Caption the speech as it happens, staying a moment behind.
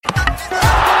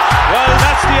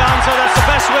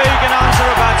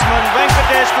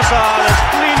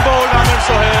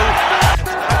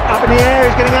Up in the air,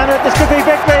 he's getting under it. This could be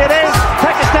victory. It is.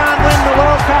 Pakistan win the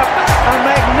World Cup. A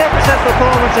magnificent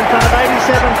performance in front of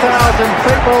 87,000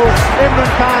 people.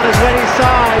 Imran Khan has led his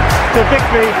side to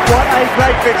victory. What a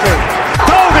great victory.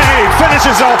 Dhoni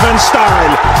finishes off in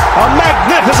style. A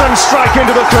magnificent strike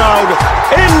into the crowd.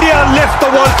 India lift the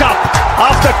World Cup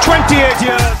after 28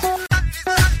 years.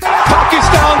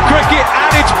 Pakistan cricket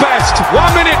at its best.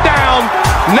 1 minute down,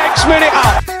 next minute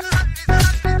up.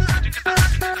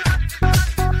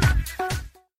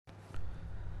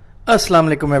 Assalamu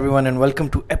alaikum everyone and welcome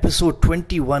to episode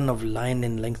 21 of Line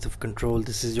in Length of Control.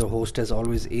 This is your host as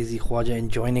always AZ Khwaja,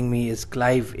 and joining me is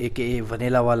Clive aka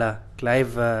Vanilla Wala.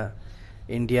 Clive,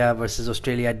 India versus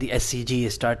Australia at the SCG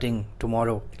is starting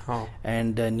tomorrow.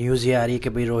 And news ye aa rahi hai ki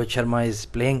bhai Rohit Sharma is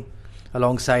playing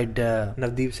alongside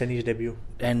Navdeep Saini's debut.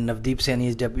 And Navdeep Saini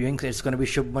is debuting. It's going to be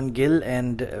Shubman Gill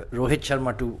and Rohit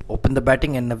Sharma to open the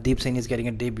batting, and Navdeep Saini is getting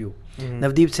a debut.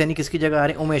 Navdeep Saini kiski jagah aa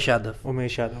rahe? Umesh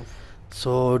Yadav.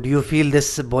 So, do you feel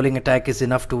this bowling attack is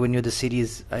enough to win you the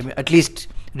series? I mean, at least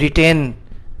retain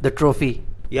the trophy.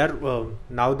 Yeah,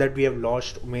 now that we have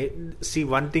lost see,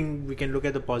 one thing we can look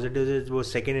at the positives is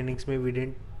was second innings mein we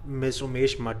didn't miss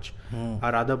Umesh much.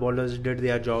 Our other bowlers did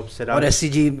their jobs. और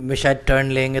SCG में शायद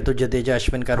turn लेंगे तो जडेजा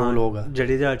अश्विन का role होगा.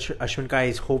 Jadeja Ashwin ka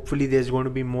is hopefully there's going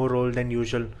to be more role than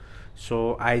usual.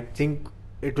 So I think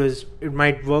it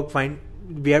might work fine.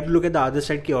 We have to look at the other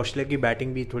side कि Australia की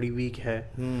batting भी थोड़ी weak है.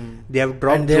 They have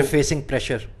dropped and they're facing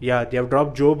pressure. Yeah, they have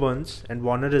dropped Joe Burns and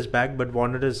Warner is back, but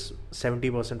Warner is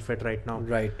 70% fit right now.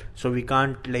 Right. So we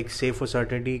can't say for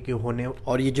certainty कि होने.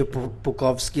 और ये जो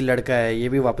Pukovski लड़का है ये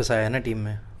भी वापस आया है ना टीम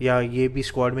में. Yeah, ये भी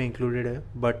squad में included है.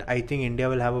 But I think India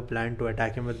will have a plan to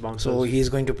attack him with bouncers. So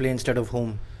he's going to play instead of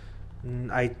whom?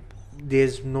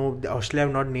 Australia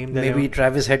have not named them. Maybe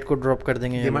Travis Head को drop कर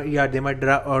देंगे. They might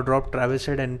drop Travis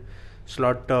Head and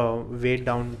slot Wade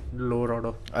down lower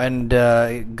order. And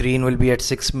Green will be at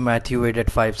 6, Matthew Wade at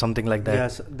 5, something like that.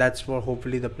 Yes, that's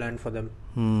hopefully the plan for them.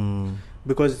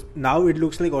 Because now it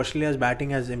looks like Australia's batting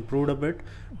has improved a bit,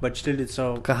 but still it's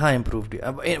a... Kaha improved?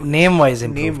 Name-wise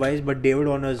improved. Name-wise, but David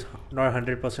Warner's not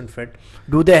 100% fit.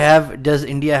 Does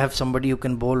India have somebody who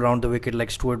can bowl round the wicket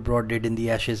like Stuart Broad did in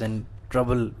the Ashes and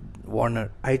trouble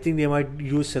Warner? I think they might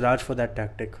use Siraj for that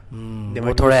tactic.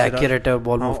 वो थोड़ा accurate है,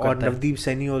 ball move करता है. Or Navdeep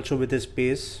Saini also with his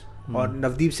pace. Or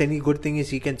Navdeep Saini, good thing is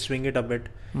he can swing it a bit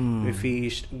if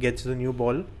he gets the new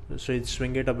ball. So he'll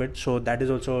swing it a bit. So that is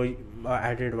also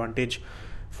added advantage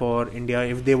for India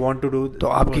if they want to do. तो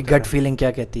आपकी gut feeling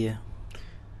क्या कहती है?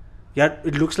 Yeah,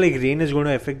 it looks like rain is going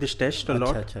to affect this test a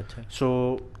lot. अच्छा.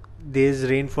 So there's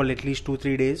rain for at least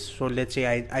 2-3 days. So let's say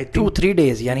I think 2-3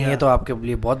 days यानी ये तो आपके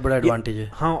लिए बहुत बड़ा advantage है.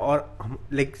 हाँ, और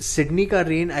like Sydney का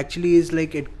rain actually is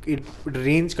like it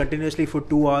rains continuously for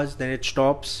 2 hours, then it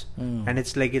stops, and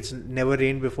it's like it's never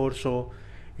rained before, so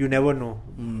you never know.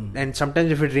 And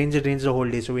sometimes if it rains the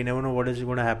whole day, so we never know what is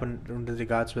going to happen in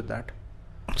regards with that.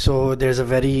 So there's a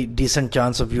very decent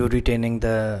chance of you retaining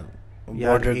the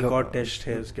border. एक और test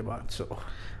है उसके बाद. So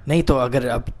नहीं तो अगर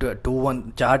अब 2-1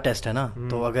 4 test है ना,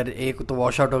 तो अगर एक तो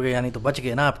वॉश आउट हो गया यानी तो बच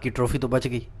गए ना, आपकी ट्रॉफी तो बच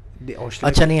गई.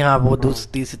 अच्छा नहीं, हाँ वो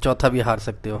तीसरा चौथा भी हार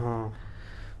सकते हो.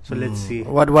 So let's see.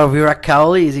 What about Virat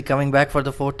Kohli? Is he coming back for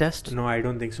the 4th test? No, I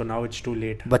don't think so. Now it's too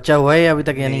late. बच्चा हुआ है अभी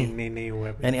तक यानी? नहीं हुआ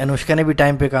है. यानी अनुष्का ने भी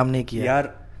टाइम पे काम नहीं किया.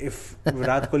 यार, if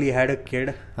Virat Kohli had a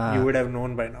kid, you would have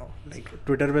known by now. Like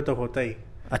Twitter पे तो होता ही.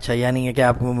 अच्छा, यानी है कि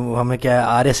आपको हमें क्या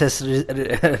RSS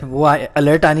वो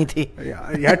अलर्ट आनी थी.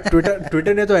 यार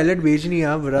ट्विटर ने तो अलर्ट भेजनी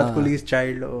है. Virat Kohli is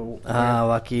child. हाँ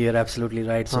वाकई, you're absolutely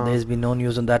right. So there has been no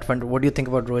news on that front. What do you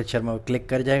think about Rohit Sharma? Click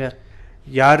कर जाएगा?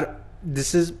 यार,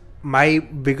 this is my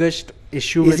biggest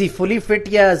issue. Is he fully fit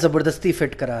या जबरदस्ती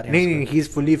fit करा रहे हैं? नहीं, he is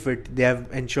fully fit. They have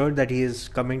ensured that he is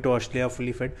coming to Australia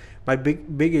fully fit. My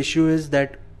big issue is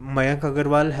that Mayank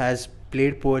Agarwal has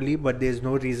played poorly, but there is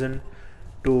no reason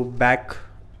to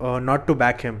not to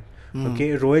back him. Okay,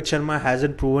 Rohit Sharma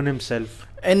hasn't proven himself.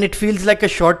 And it feels like a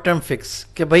short term fix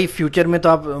कि भाई future में तो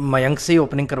आप मयंक से ही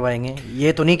opening करवाएंगे.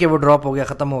 ये तो नहीं कि वो ड्रॉप हो गया,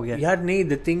 खत्म हो गया. यार नहीं,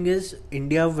 the thing is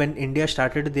when India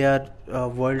started their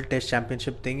World Test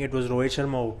Championship thing, it was Rohit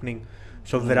Sharma opening.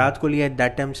 So Virat Kohli at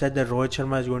that time said that Rohit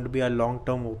Sharma is going to be a long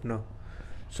term opener.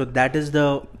 So that is the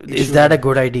issue. Is that a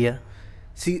good idea?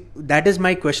 See, that is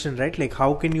my question, right? Like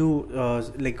how can you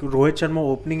Rohit Sharma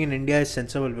opening in India is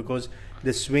sensible because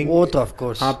the swing, वो तो of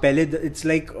course. हाँ, पहले it's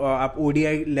like आप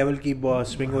ODI level की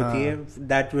swing होती है,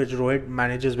 that which Rohit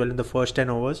manages well in the first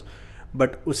 10 overs,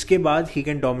 but उसके बाद he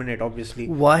can dominate obviously.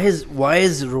 Why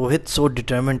is Rohit so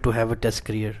determined to have a test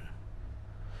career?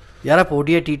 यार आप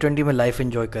ODI T20 में life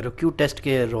enjoy करो, क्यों टेस्ट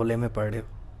के रोले में पड़ रहे हो?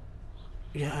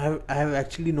 Yeah, I have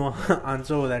actually no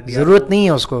answer for that. जरूरत नहीं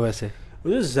है उसको वैसे.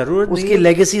 मुझे जरूरत नहीं उसकी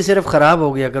लेगेसी सिर्फ खराब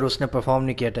हो गई अगर उसने परफॉर्म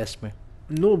नहीं किया टेस्ट में.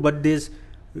 No but this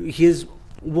he is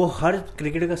वो हर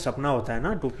क्रिकेटर का सपना होता है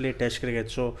ना to play test cricket.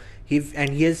 So he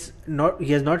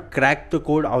has not cracked the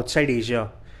code outside Asia.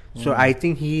 So I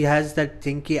think he has that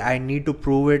thing कि I need to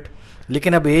prove it.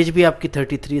 लेकिन अब as भी आपकी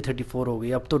 33-34 हो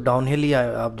गई. अब तो डाउनहिल ही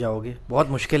आप जाओगे. बहुत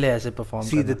मुश्किल है ऐसे परफॉर्म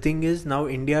करना. See the thing is now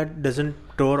India doesn't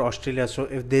tour Australia. So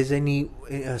if there is any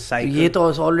cycle, ये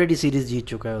तो ऑलरेडी सीरीज जीत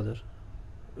चुका है उधर.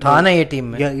 था ना ये टीम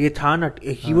में. ये था ना.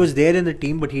 He was there in the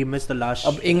team but he missed the last.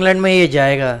 अब इंग्लैंड में ये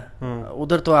जाएगा.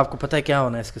 उधर तो आपको पता है क्या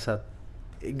होना है इसके साथ.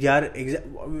 यार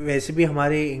वैसे भी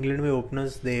हमारे इंग्लैंड में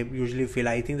openers they usually fail.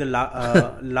 I think the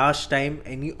last time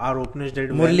any our openers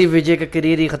did Murali Vijay का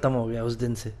करियर ही खत्म हो गया उस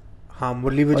दिन से. हाँ,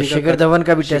 मुरली विजय का, शिखर धवन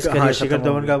का भी टेस्ट करियर. हाँ, शिखर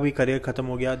धवन का भी करियर खत्म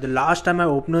हो गया. The last time I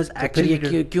openers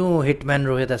actually क्यों हिटमैन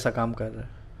रोहित ऐसा काम कर रहा है.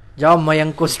 जाओ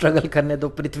मयंक को स्ट्रगल करने दो,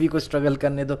 पृथ्वी को स्ट्रगल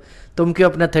करने दो. तुम क्यों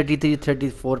अपना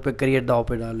 33-34 पे करियर दाव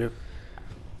पे डाल रहे हो.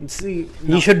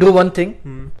 He should do one thing,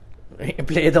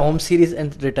 play the home series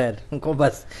and retire. उनको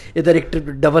बस इधर एक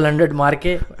डबल 100 मार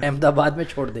के अहमदाबाद में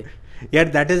छोड़ दे. Yeah,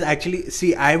 that is actually, see,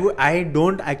 I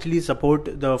don't actually support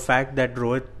the fact that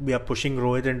we are pushing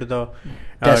Rohit into the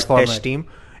test team.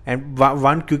 And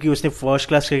one, क्योंकि उसने first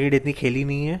class cricket इतनी खेली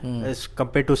नहीं है as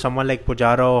compared to someone like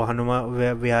Pujara or Hanuma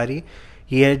Vihari.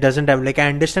 He doesn't have, like, I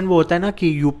understand वो होता है ना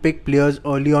कि you pick players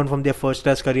early on from their first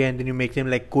class career and then you make them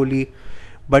like Kohli.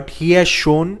 But he has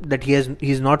shown that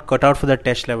he's not cut out for the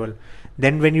test level.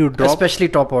 Then when you drop, especially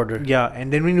top order. Yeah,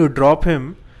 and then when you drop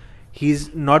him, he's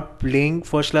not playing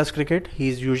first class cricket.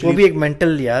 He's usually वो भी एक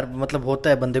mental यार, मतलब होता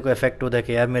है बंदे को effect होता है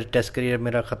कि यार मेरा टेस्ट करियर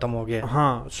मेरा खत्म हो गया.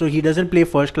 हाँ, so he doesn't play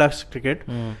first class cricket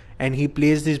and he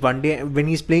plays this one day. When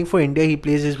he's playing for India, he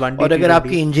plays this one day. और अगर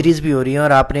आपकी इंजरीज भी हो रही हैं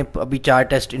और आपने अभी 4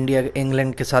 टेस्ट इंडिया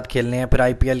इंग्लैंड के साथ खेलने हैं, फिर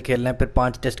IPL खेलना है, फिर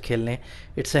 5 टेस्ट खेलने हैं,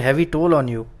 it's a heavy toll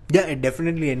on you. Yeah,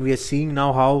 definitely, and we are seeing now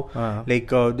how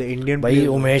like the Indian भाई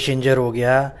उमेश इंजर हो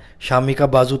गया, शामी का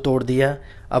बाजू तोड़ दिया.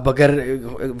 अब अगर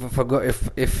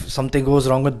if something goes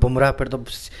wrong with Bumrah फिर तो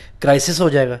क्राइसिस हो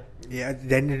जाएगा. Yeah,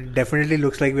 then it definitely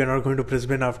looks like we are not going to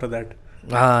Brisbane after that.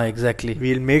 हाँ, exactly.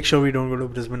 We'll make sure we don't go to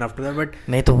Brisbane after that. But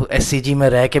नहीं तो SCG में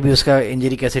रह के भी उसका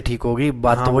इंजरी कैसे ठीक होगी.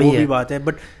 बात तो वही है. वो भी बात है.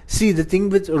 But see,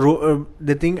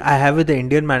 the thing I have with the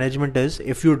Indian management is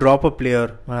if you drop a player,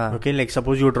 okay, like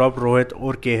suppose you drop Rohit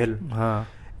or KL,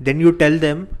 then you tell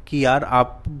them कि यार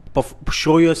आप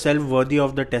show yourself worthy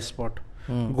of the test spot.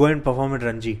 Go and perform at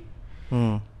Ranji.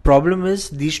 Problem is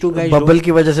these two guys bubble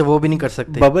की वजह से वो भी नहीं कर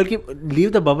सकते. बबल की,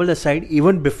 leave the bubble aside.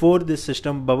 Even before this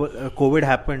system COVID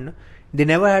happened, they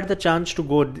never had the chance to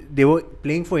go. They were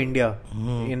playing for India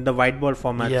in the white ball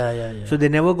format. Yeah. So they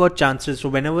never got chances.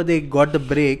 So whenever they got the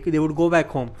break, they would go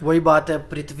back home. वही बात है.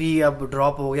 पृथ्वी अब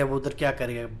drop हो गया, वो उधर क्या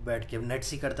करेगा बैठ के.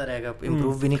 नेट्स ही करता रहेगा,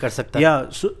 इम्प्रूव भी नहीं कर सकता. Yeah,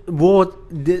 so वो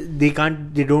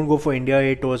they don't go for India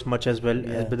A tours much as well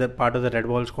as the part of the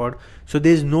red ball squad. So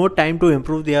there's no time to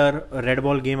improve their red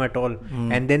ball game at all.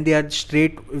 And then they are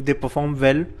straight, if they perform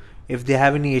well, if they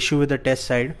have any issue with the test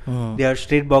side, they are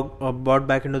straight brought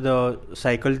back into the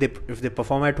cycle. If they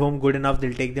perform at home good enough,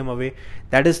 they'll take them away.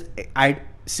 That is,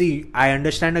 I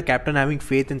understand a captain having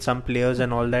faith in some players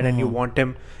and all that, and you want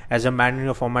him as a man in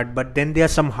your format. But then there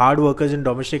are some hard workers in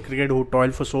domestic cricket who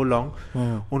toil for so long.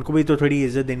 उनको भी तो थोड़ी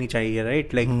इज्जत देनी चाहिए,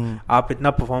 right? Like आप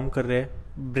इतना perform कर रहे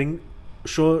हैं,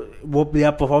 show they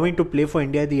are performing to play for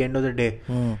India at the end of the day.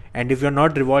 And if you're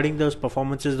not rewarding those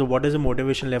performances, then what is the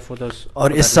motivation left for those?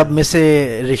 और इस सब में से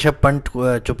ऋषभ पंत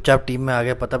चुपचाप टीम में आ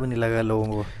गया, पता भी नहीं लगा लोगों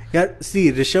को. यार see,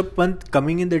 Rishabh Pant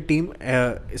coming in the team,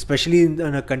 especially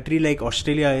in a country like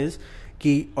Australia, is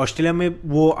कि ऑस्ट्रेलिया में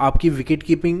वो आपकी wicket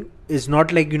keeping is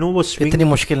not like वो स्विंग इतनी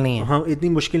मुश्किल नहीं है. हाँ, इतनी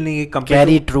मुश्किल नहीं है.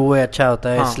 कैरी ट्रू है, अच्छा होता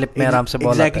है, स्लिप में आराम से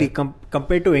बॉल आता है. Exactly.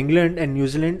 Compare to England and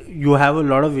New Zealand, you have a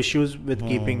lot of issues with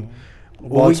keeping.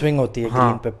 Ball swing होती है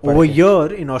ग्रीन पे. Over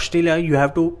here in Australia, you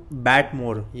have to bat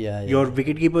more. Your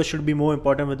wicketkeeper should be more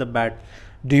important with the bat.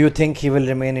 Do you think he will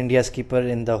remain India's keeper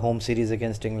in the home series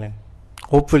against England?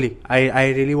 Hopefully, I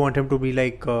really want him to be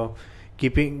like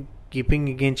keeping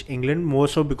against England,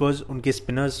 more so because उनके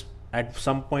spinners at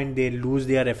some point they lose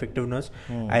their effectiveness.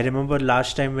 I remember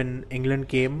last time when England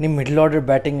came. नहीं, middle order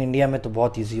batting India में तो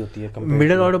बहुत easy होती है.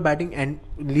 Middle order batting,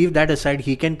 and leave that aside,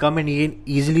 he can come and he can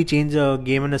easily change a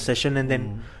game in a session and then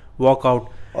walk out.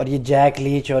 और ये Jack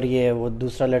Leach और ये वो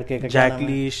दूसरा लड़के का जैक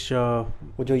लीच,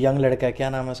 वो जो यंग लड़का है, क्या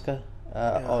नाम है उसका?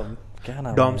 क्या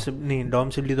नाम? डॉम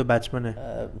सिबली तो बैट्समैन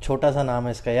है. छोटा सा नाम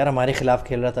है इसका यार, हमारे खिलाफ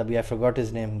खेल रहा था अभी. I forgot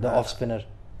his name. The off spinner.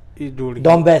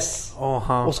 Dom base.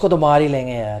 हाँ, उसको तो मार ही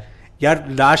लेंगे यार. यार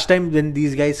last time when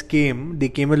these guys came, they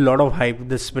came with a lot of hype.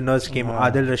 The spinners came,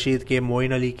 Adil Rashid came,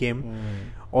 Moeen Ali came.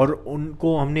 और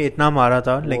उनको हमने इतना मारा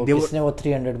था लाइक किसने वो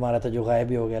 300 मारा था जो गायब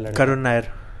ही हो गया लड़का? करुण नायर.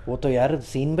 वो तो यार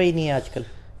सीन भी नहीं है आजकल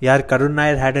यार. Karun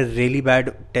Nair had a really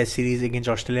bad test series against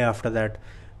Australia after that.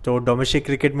 तो डोमेस्टिक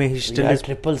क्रिकेट में ही स्टिल यार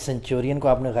ट्रिपल सेंचुरियन को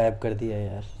आपने गायब कर दिया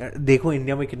यार. देखो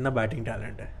इंडिया में कितना बैटिंग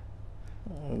टैलेंट है.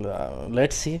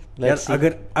 लेट्स सी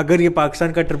अगर ये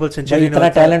पाकिस्तान का ट्रिपल सेंचुरी इतना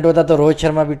टैलेंट होता तो रोहित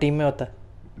शर्मा भी टीम में होता.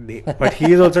 But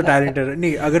he is also talented.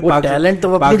 नहीं, अगर टैलेंट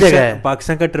तो अपनी जगह है.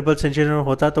 पाकिस्तान का ट्रिपल सेंचुरी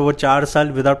होता तो वो 4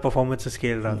 साल विदाउट परफॉर्मेंसेस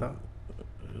खेल रहा था.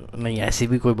 नहीं ऐसी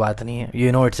भी कोई बात नहीं है.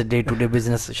 You know it's a day to day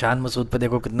business. Shan Masood पे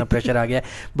देखो कितना प्रेशर आ गया.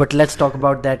 But let's talk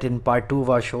about that in part 2 of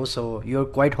our show. So you are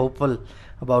quite hopeful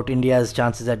about India's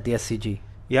chances at the SCG.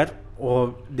 यार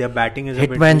their batting is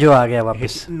हिटमैन जो आ गया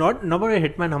वापस. not about a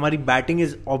hitman. हमारी batting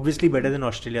is obviously better than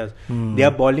Australia's.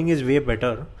 Their bowling is way better.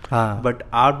 But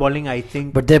our bowling I think.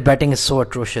 But their batting is so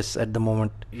atrocious at the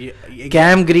moment.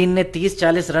 Cam green ने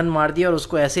 30-40 run मार दिया और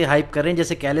उसको ऐसे hype कर रहे हैं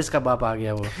जैसे कैलिस का बाप आ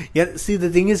गया वो. Yeah, see the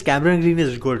thing is Cameron Green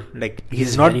is good. Like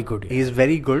he's not very good. He is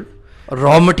very good.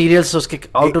 Raw materials उसके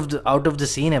out of the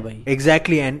scene है भाई.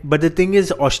 Exactly. And but the thing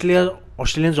is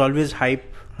Australians always hype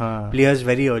players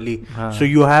very early. So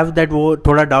you have that वो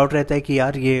थोड़ा doubt रहता है कि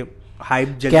यार ये hype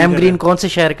जल्दी. कैम ग्रीन कौन से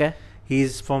शहर का है? He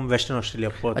is from Western Australia.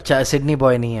 Perth. अच्छा सिडनी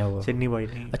बॉय नहीं है वो. सिडनी बॉय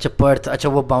नहीं. अच्छा पर्थ. अच्छा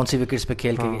वो बाउंसी विकेट्स पे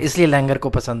खेल के इसलिए लैंगर को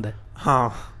पसंद है. हाँ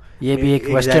ये भी एक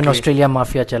वेस्टर्न ऑस्ट्रेलिया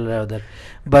माफिया चल रहा है उधर.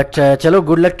 बट चलो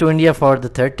good luck to India for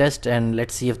the third test and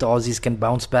let's see if the Aussies can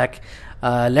bounce back.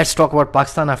 Let's talk about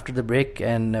Pakistan after the break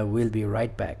and we'll B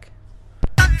right back.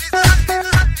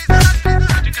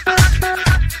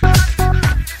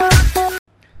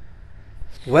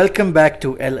 Welcome back to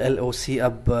LLOC.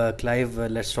 Ab Clive,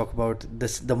 let's talk about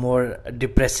the more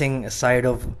depressing side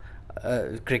of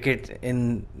cricket in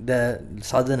the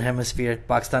southern hemisphere.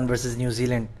 Pakistan versus New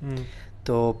Zealand.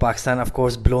 So Pakistan, of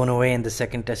course, blown away in the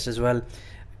second test as well.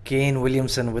 Kane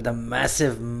Williamson with a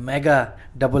massive mega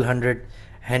double 100.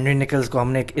 Henry Nichols को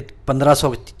हमने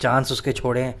 1500 chance उसके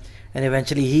छोड़े हैं and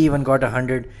eventually he even got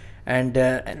 100. And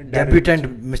debutant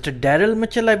Mr. Daryl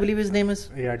Mitchell, I believe his name is.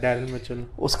 Yeah, Daryl Mitchell.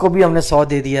 उसको भी हमने 100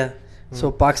 दे दिया. So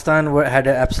Pakistan had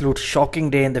an absolute shocking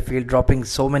day in the field, dropping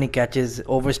so many catches,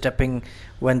 overstepping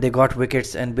when they got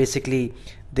wickets, and basically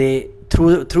they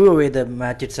threw away the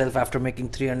match itself after making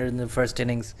 300 in the first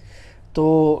innings. तो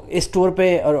इस tour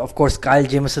पे और of course Kyle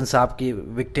Jamieson साहब की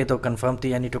विकेटें तो confirm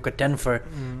थी यानी took a 10 for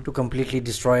to completely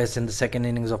destroy us in the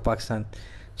second innings of Pakistan.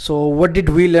 So what did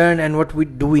we learn and what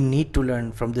do we need to learn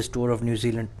from this tour of New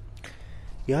Zealand?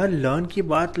 Yeah, learn की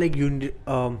बात like you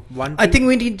one. I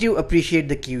think we need to appreciate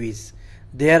the Kiwis.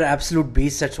 They are absolute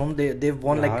beasts at home. They've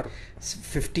won like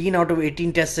 15 out of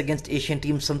 18 tests against Asian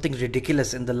teams, something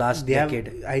ridiculous in the last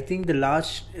decade. I think the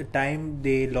last time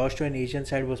they lost to an Asian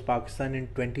side was Pakistan in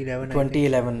 2011.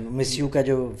 2011 Miss U का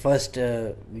जो first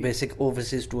basic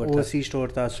overseas tour था. Overseas tour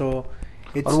था. So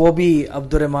और वो भी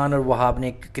Abdurrahman और वहाब ने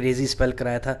एक क्रेजी स्पेल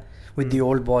कराया था with the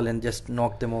old ball and just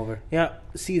knocked them over. Yeah,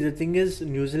 see the thing is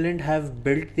New Zealand have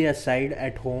built their side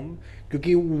at home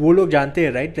क्योंकि वो लोग जानते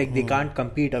हैं right like they can't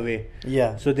compete away.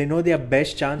 Yeah. So they know their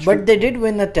best chance. But they did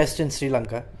win a test in Sri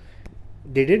Lanka.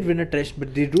 They did win a test,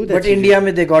 but they do that. But India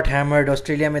में they got hammered,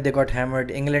 Australia में they got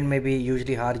hammered, England में भी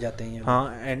usually हार जाते हैं. हाँ,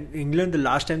 and England the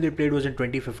last time they played was in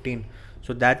 2015.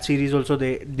 So that series also they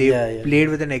played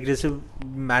with an aggressive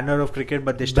manner of cricket,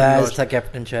 but they still Baz lost. था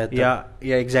captain शायद.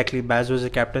 Yeah, exactly. Baz was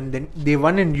the captain. Then they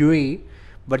won in UAE,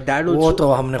 but that also. वो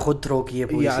तो हमने खुद throw की है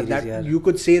पूरी series. That यार. You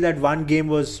could say that one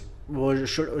game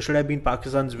should have been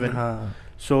Pakistan's win. हाँ.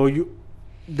 So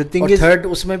the thing और is. थर्ड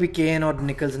उसमें भी केन और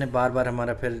निकल्स ने बार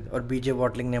हमारा फिर और बीजे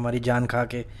वॉटलिंग ने हमारी जान खा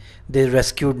के they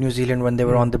rescued New Zealand when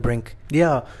they were on the brink.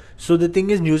 Yeah. So the thing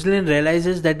is New Zealand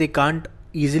realizes that they can't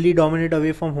easily dominate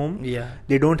away from home. Yeah.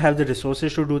 They don't have the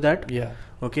resources to do that. Yeah.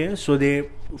 Okay. So they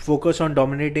focus on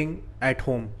dominating at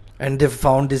home. And they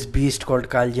found this beast called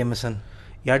Kyle Jamieson.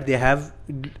 Yeah, they have.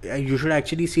 You should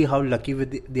actually see how lucky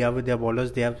they are with their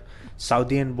bowlers. They have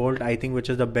Saudi and Bolt, I think, which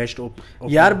is the best.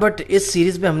 यार but इस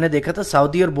series में हमने देखा था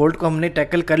Saudi और bolt को हमने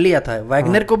tackle कर लिया था,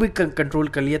 वैगनर को भी कंट्रोल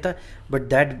कर लिया था, but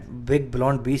that big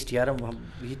blonde beast यार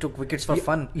he took wickets for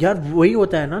fun. यार वही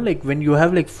होता है ना, like when you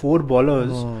have like 4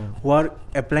 bowlers who are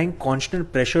applying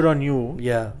constant pressure on you.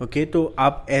 Yeah. Okay, तो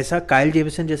आप ऐसा काइल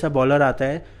जेमिसन जैसा बॉलर आता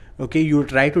है, okay, you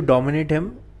try to dominate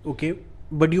him, okay,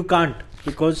 but you can't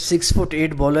because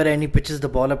 6'8" bowler and he pitches the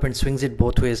ball up and swings it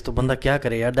both ways. तो बंदा क्या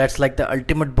करे यार? That's like the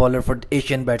ultimate bowler for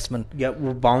Asian batsman. Yeah,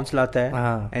 वो bounce लाता है,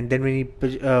 and then when he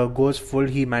goes full,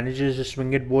 he manages to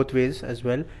swing it both ways as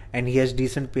well, and he has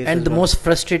decent pace. And the most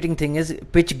frustrating thing is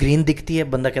pitch green दिखती है,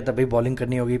 बंदा कहता है भाई bowling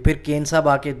करनी होगी, फिर केन साहब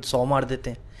आके 100 मार देते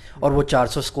हैं और वो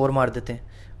 400 स्कोर मार देते हैं.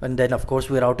 and then of course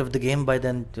we're out of the game by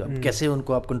then. कैसे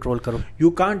उनको आप control करो?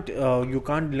 You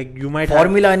can't like you might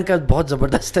Formula इनका बहुत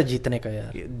जबरदस्त है जीतने का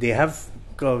यार.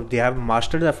 They have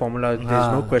mastered the formula.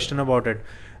 There's no question about it.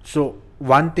 So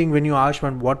one thing when you ask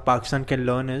what Pakistan can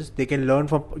learn is they can learn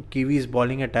from Kiwi's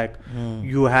bowling attack.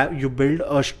 You build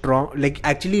a strong, like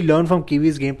actually learn from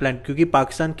Kiwi's game plan. क्योंकि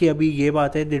पाकिस्तान की अभी ये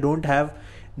बात है, they don't have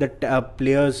the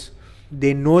players.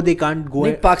 They know they can't go.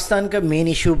 नहीं, पाकिस्तान का main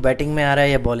issue batting में आ रहा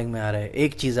है या बॉलिंग में आ रहा है?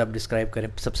 एक चीज आप डिस्क्राइब करें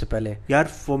सबसे पहले.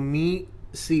 यार for me,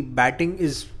 see, batting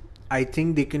is, I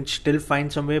think they can still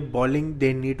find some way. Bowling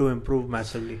they need to improve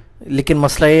massively. लेकिन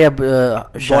मसला ये अब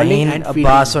शाहीन,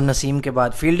 अब्बास और नसीम के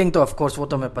बाद फील्डिंग तो ऑफ कोर्स वो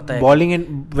तो हमें पता है. Bowling,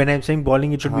 and when I'm saying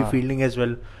bowling, it should be fielding as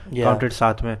well. Counted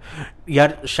साथ में.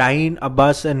 यार शाहीन,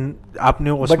 अब्बास and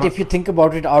आपने But if you think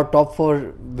about it, our top four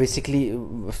basically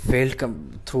failed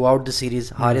throughout the series.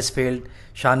 Haris failed,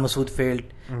 Shan Masood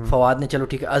failed, Fawad ने चलो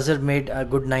ठीक है, Azhar made a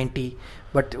good 90,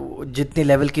 but जितनी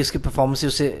level की उसकी परफॉर्मेंस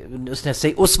उसने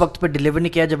सही उस वक्त पे डिलीवर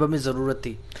नहीं किया जब हमें जरूरत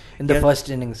थी in the first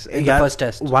innings, in the first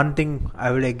test. One thing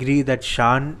I will agree that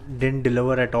शान didn't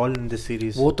deliver at all in this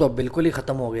series. वो तो अब बिल्कुल ही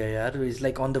खत्म हो गया यार. Is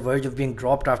like on the verge of being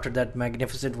dropped after that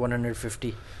magnificent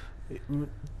 150.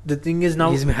 The thing is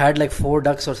now he's had like 4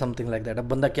 ducks or something like that. अब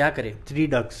बंदा क्या करे? 3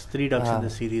 ducks in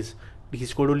the series. He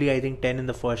scored only I think 10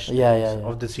 in the first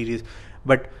of the series.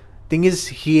 But thing is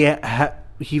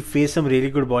he faced some really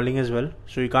good bowling as well,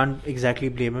 so you can't exactly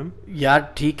blame him. यार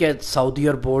ठीक है, Saudi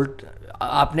और bolt,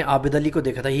 आपने आबिद अली को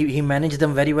देखा था, he managed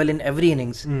them very well in every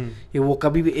innings. वो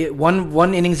कभी भी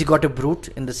one innings he got a brute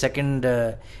in the second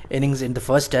innings in the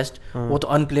first test. वो तो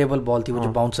unplayable ball थी, वो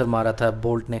जो bouncer मारा था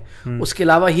बोल्ट ने. उसके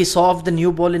अलावा he saw off the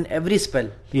new ball in every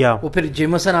spell. वो फिर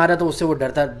जेमसन आ रहा था, उससे वो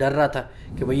डर रहा था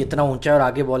कि भाई इतना ऊंचा और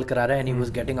आगे बॉल करा रहा है, and he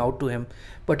was getting out to him.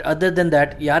 But other than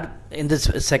that, यार in the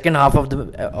second half of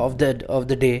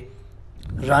the day,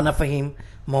 Rana Faheem,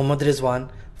 Mohammad Rizwan,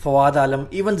 Fawad Alam,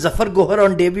 even Zafar Gohar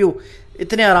on debut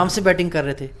इतने आराम से बैटिंग कर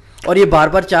रहे थे, और ये बार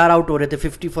बार 4 आउट हो रहे थे,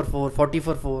 50 for 4, 40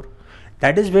 for 4.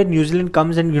 That is where New Zealand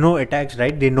comes and attacks,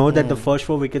 right? They know that the first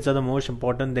 4 wickets are the most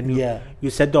important. Then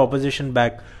you set the opposition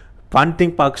back. One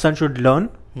thing Pakistan should learn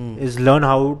is learn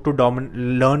how to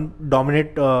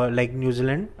dominate like New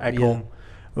Zealand at home.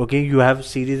 Okay, you have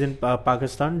series in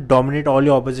Pakistan, dominate all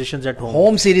your oppositions at home.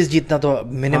 Home series जीतना तो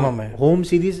minimum है. Home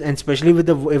series, and especially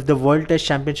if the World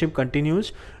Test Championship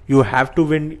continues, you have to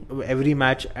win every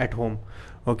match at home.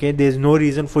 Okay, there's no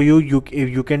reason for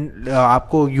you can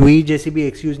आपको UAE जैसी भी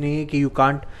excuse नहीं है कि you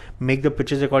can't make the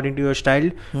pitches according to your style.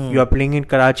 You are playing in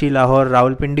Karachi, Lahore,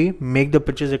 Rawalpindi. Make the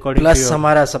pitches according Plus to your...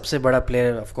 हमारा सबसे बड़ा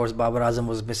player, of course, Babar Azam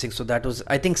was missing, so that was,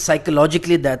 I think,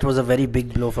 psychologically that was a very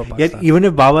big blow for Pakistan. Yet, even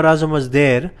if Babar Azam was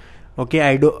there, okay,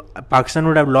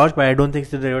 Pakistan would have lost, but I don't think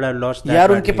that they would have lost that.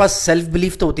 यार उनके पास self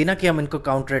belief तो होती ना कि हम इनको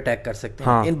counter attack कर सकते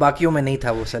हैं. इन बाकियों में नहीं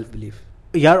था वो self belief.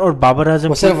 यार और बाबर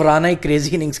आजम सिर्फ राना ही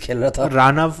क्रेजी इनिंग्स खेल रहा था.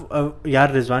 राना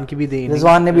यार रिजवान की भी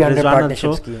रिजवान ने भी 100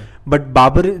 पार्टनरशिप्स की. But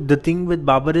Babar, the thing with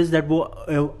Babar is that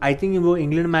वो आई थिंक वो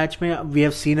इंग्लैंड मैच में we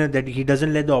have seen that he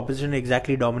doesn't let the opposition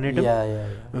exactly dominate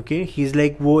him. Okay, he is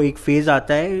like, वो एक फेज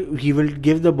आता है, he will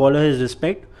give the bowler his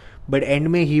respect, but and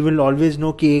में he will always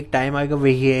no कि एक time आएगा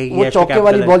वही है, वो चौके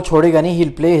वाली बॉल छोड़ेगा नहीं, he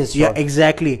will play his shot.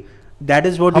 Exactly, that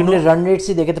is what हमने रन रेट्स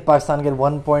ही देखे थे पाकिस्तान के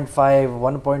 1.5,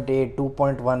 1.8,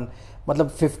 2.1, मतलब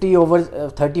 50 ओवर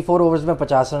 34 ओवर्स में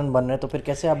 50 रन बन रहे हैं, तो फिर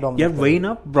कैसे आप डोमिनेट? यार वही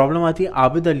ना प्रॉब्लम आती है.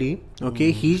 Abid Ali, okay,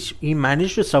 he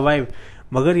manage to survive,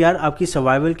 मगर यार आपकी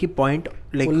सर्वाइवल की पॉइंट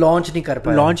लाइक लॉन्च नहीं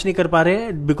कर पा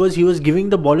रहे because he was giving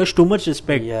the bowlers too much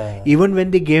respect. Even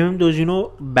when they gave him those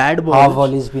bad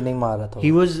balls भी नहीं मार रहा था,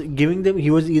 he was giving them, he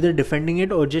was either defending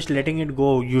it और just letting it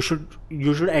go. You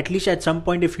should at least at some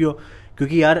point, if you,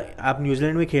 क्योंकि यार आप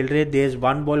New Zealand में खेल रहे हैं, there is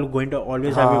one ball going to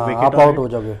always have a wicket, आप out हो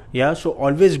जाओगे. या so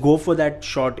always go for that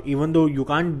shot, even though you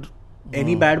can't,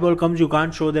 any bad ball comes, you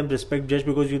can't show them respect just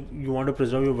because you want to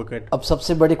preserve your wicket. अब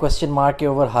सबसे बड़ी question mark है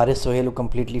over Haris Sohail who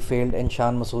completely failed and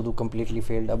Shan Masood who completely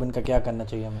failed. अब इनका क्या करना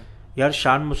चाहिए हमें? यार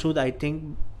Shan Masood, I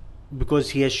think because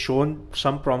he has shown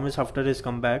some promise after his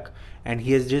comeback and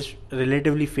he has just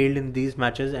relatively failed in these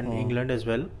matches and England as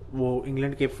well. वो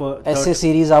England के ऐसे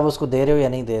सीरीज आप उसको दे रहे हो या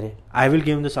नहीं दे रहे? I will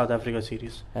give him the South Africa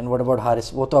series. And what about Haris?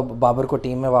 वो तो अब बाबर को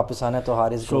टीम में वापस आना है, तो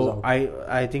Haris goes out. So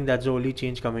I think that's the only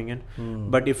change coming in.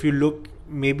 But if you look,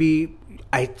 maybe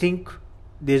I think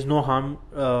there's no harm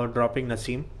dropping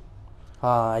Naseem.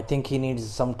 I think he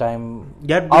needs some time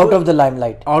out of the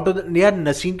limelight.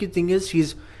 Naseem की thing is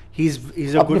he's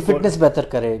a अपनी good fitness बेहतर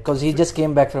करे because he just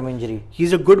came back from injury.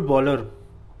 He's a good bowler,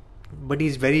 but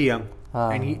he's very young.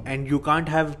 And you can't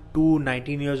have 2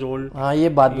 19 years old. हाँ, ये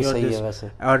बात भी सही है वैसे.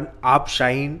 और आप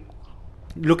Shaheen,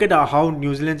 look at how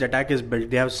New Zealand's attack is built.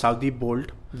 They have Saudi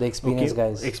Bolt, The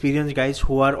experienced guys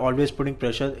who are always putting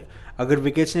pressure. अगर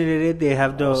wickets नहीं ले रहे, they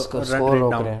have the run rate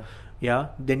down. Yeah,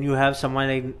 then you have someone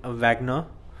like Wagner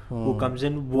who comes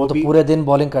in. वो तो पूरे दिन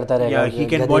bowling करता रहेगा. Yeah, he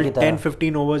can bowl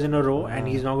 10-15 overs in a row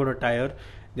and he's not going to tire.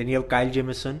 Then you have Kyle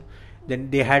Jamieson. Then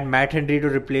they had Matt Henry to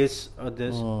replace what do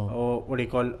you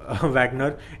call Wagner,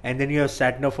 and then you have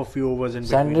Santner for few overs in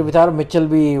between. Santner भी था और Mitchell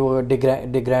भी वो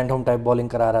De Grandhomme type bowling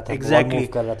करा रहा था. Exactly.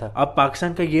 कर रहा था. अब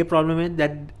पाकिस्तान का ये problem है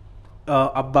that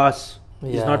Abbas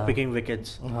is not picking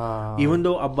wickets. Even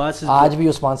though Abbas is आज भी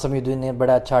उस्मान समीउद्दीन ने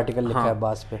बड़ा अच्छा आर्टिकल लिखा है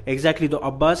अब्बास पे. Exactly. तो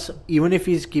Abbas, even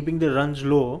if he's keeping the runs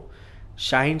low,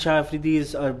 Shaheen Shah Afridi is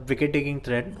a wicket-taking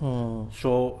threat. So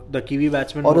the Kiwi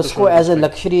batsman. और उसको as a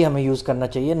luxury हमें use करना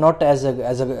चाहिए, not as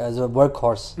a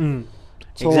workhorse.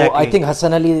 So exactly. I think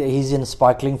Hassan Ali, he's in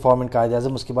sparkling form in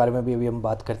Quaid-e-Azam, उसके बारे में भी अभी हम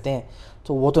बात करते हैं.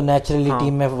 तो वो तो naturally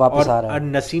टीम में वापस आ रहा है. और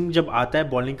नसीम जब आता है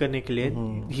bowling करने के लिए,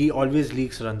 he always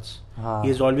leaks runs. He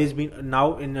has always been now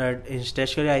in his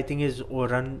test career. I think his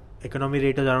run economy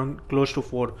rate is around close to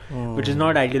 4, which is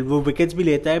not ideal. वो wickets भी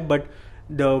लेता है, but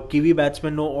the Kiwi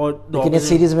batsman know और लेकिन इस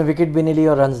series में wicket भी नहीं ली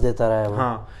और रन्स देता रहा है वो.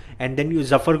 हाँ, and then you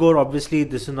Zafar Gore, obviously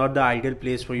this is not the ideal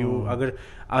place for you. अगर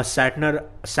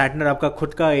Santner आपका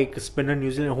खुद का एक spinner,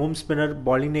 New Zealand home spinner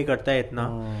bowling नहीं करता है इतना,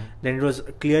 then it was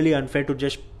clearly unfair to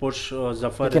just push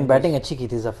Zafar. लेकिन बैटिंग अच्छी की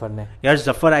थी जफर ने. यार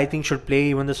Zafar I think should play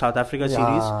even the South Africa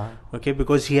series, okay,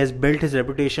 because he has built his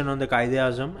reputation on the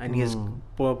Qaid-e-Azam and he has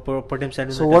put himself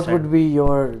in. So what would be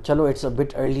your, चलो it's a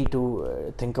bit early to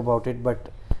think about it,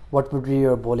 but what would be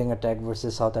your bowling attack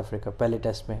versus South Africa पहले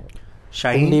test में?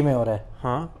 शाहीन पिंडी में हो रहा है.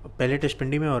 हाँ, पहले test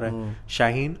पिंडी में हो रहा है.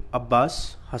 शाहीन, अब्बास,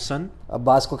 हसन.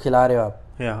 अब्बास को खिला रहे हो आप?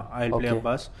 Yeah, I'll play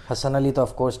Abbas. Hasan Ali तो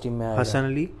of course टीम में आएगा. Hasan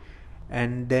Ali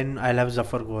and then I'll have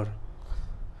Zafar Gore.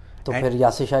 तो फिर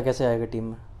यासिर शाह कैसे आएगा टीम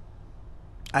में?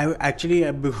 I actually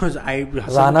because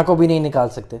राना को भी नहीं निकाल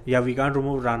सकते. Yeah, we can't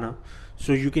remove Rana,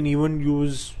 so you can even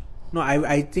use. No,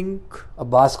 I think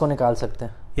Abbas को निकाल सकते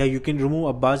हैं. Yeah, you can remove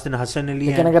Abbas then Hassan Ali.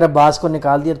 लेकिन अगर अब्बास को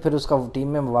निकाल दिया तो फिर उसका टीम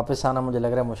में वापस आना मुझे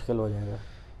लग रहा है मुश्किल हो जाएगा.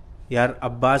 यार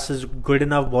Abbas is good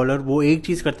enough bowler. वो एक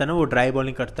चीज करता है ना, वो ड्राई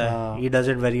बॉलिंग करता है. He does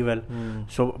it very well.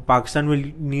 So Pakistan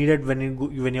will need it when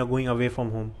you are going away from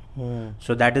home.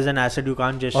 So that is an asset you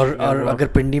can't just. और अगर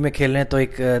पिंडी में खेल रहे हैं तो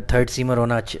एक थर्ड सीमर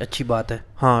होना अच्छी बात है.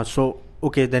 हाँ, so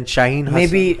okay then Shaheen. May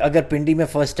be अगर पिंडी में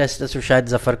फर्स्ट टेस्ट है तो शायद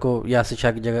जफर को यासिर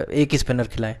शाह की जगह एक ही स्पिनर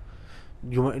खिलाए.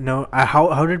 You know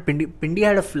how did Pindi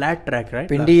had a flat track,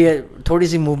 right? Pindi थोड़ी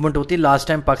सी मूवमेंट होती है. Last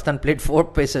time Pakistan played 4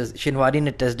 pacers. Shinwari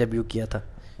ने टेस्ट डेब्यू किया था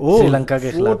श्रीलंका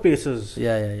के खिलाफ. 4 पेसर्स.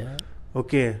 या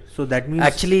Okay, so that means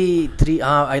actually 3.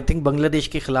 हाँ, I think बांग्लादेश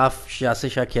के खिलाफ यासिर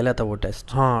शाह खेला था वो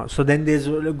टेस्ट. हाँ, so then there's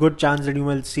a good chance that you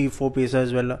will see 4 pacers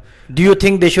as well. Do you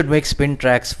think they should make spin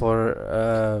tracks for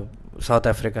South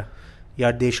Africa?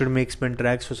 Yeah, they should make spin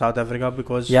tracks for South Africa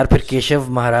because यार फिर केशव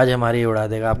महाराज हमारे उड़ा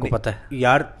देगा, आपको पता है.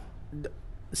 यार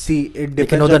see it depends.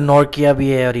 लेकिन उधर नॉर्किया भी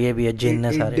है और ये भी है, जिन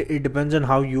है सारे. It depends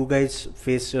on how you guys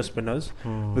face your spinners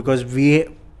because we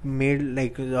made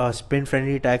like spin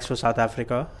friendly attacks for South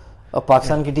Africa. और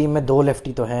पाकिस्तान की टीम में 2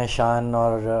 लेफ्टी तो हैं, शान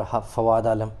और फवाद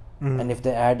आलम. And if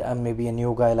they add maybe a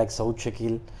new guy like Saud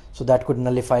Shakil, so that could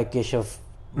nullify Keshav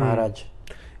Maharaj.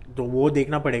 तो वो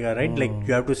देखना पड़ेगा, right? Like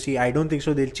you have to see. I don't think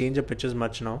so they'll change the pitches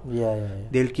much now. Yeah.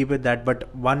 They'll keep it that. But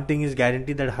one thing is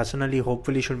guaranteed that Hassan Ali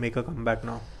hopefully should make a comeback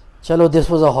now. चलो, this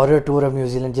was a horror tour of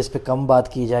New Zealand. जिस पे कम बात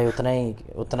की जाए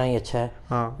उतना ही अच्छा है.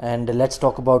 And let's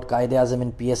talk about Quaid-e-Azam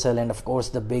in PSL end of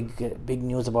course the big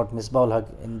news about Misbah ul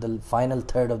Haq in the final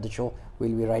third of the show.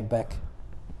 We'll B right back.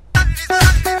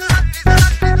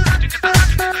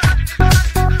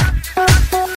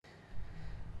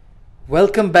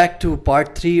 Welcome back to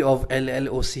part 3 of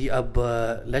LLOC. अब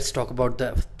let's talk about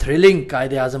the thrilling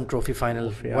Qaid-e-Azam Trophy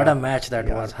final. What a match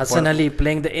that was. Hassan Ali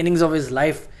playing the innings of his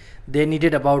life. They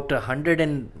needed about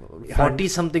 140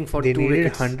 something for 2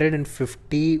 wickets. They needed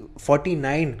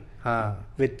 49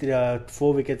 with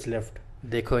 4 wickets left.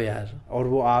 देखो यार. और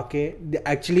वो आके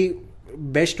actually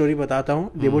best story बताता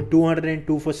हूँ. They were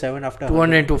 202 for 7 after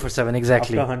 202 for 7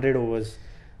 exactly after 100 overs.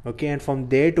 Okay, and from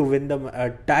there to win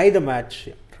tie the match.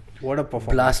 What a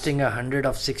performance. Blasting 100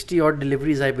 of 60 और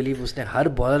deliveries I believe. उसने हर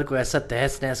bowler को ऐसा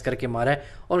तहस नहस करके मारा है.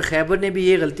 और खैबर ने भी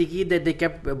ये गलती की that they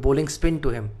kept bowling spin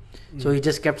to him. So he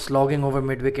just kept slogging over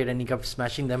mid wicket and he kept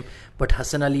smashing them. But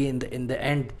Hassan Ali in the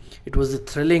end, it was a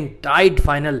thrilling tied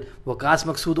final. Waqas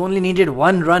Maqsood only needed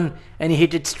 1 run and he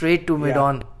hit it straight to mid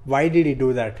on. Why did he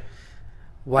do that?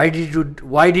 Why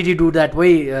did he do that?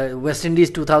 West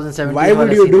Indies 2017. Why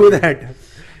would you do that?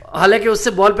 हालांकि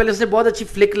उससे ball पहले उसने बहुत अच्छी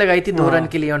flick लगाई थी 2 run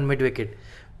के लिए on mid wicket.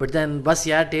 But then बस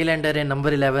यार टेल एंडर है,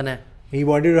 नंबर 11 है. He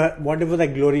wanted for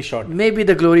that glory shot. Maybe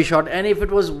the glory shot, and if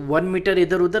it was 1 meter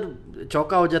idhar udhar,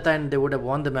 chauka ho jata and they would have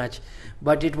won the match.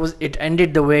 But it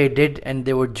ended the way it did, and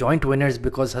they were joint winners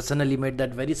because Hassan Ali made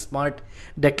that very smart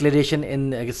declaration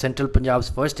in Central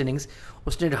Punjab's first innings.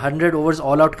 उसने 100 overs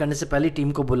all out करने से पहले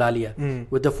team को बुला लिया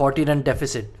with the 40 run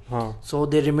deficit. So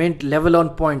they remained level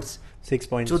on points.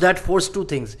 6 points. So that forced two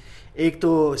things. एक तो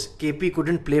KP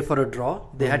couldn't play for a draw.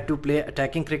 They had to play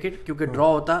attacking cricket क्योंकि draw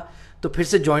होता तो फिर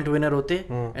से joint winner होते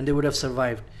and they would have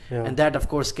survived. And that of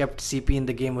course kept CP in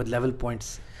the game with level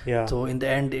points. So in the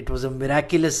end it was a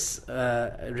miraculous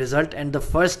result, and the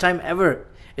first time ever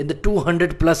in the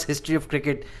 200 plus history of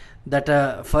cricket that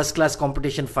a first class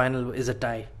competition final is a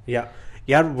tie.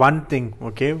 Yeah, one thing,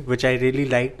 okay, which I really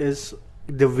liked is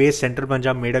the way Central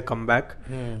Punjab made a comeback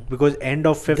because end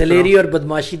of fifth Daleri aur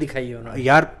badmashi dikhai unhone.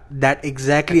 Yeah, that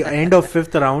exactly. End of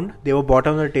fifth round, they were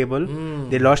bottom of the table.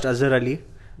 They lost Azhar Ali.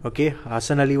 Okay,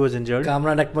 Hassan Ali was injured.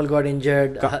 Kamran Akmal got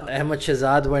injured. Ahmed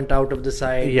Shahzad went out of the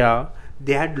side. Yeah,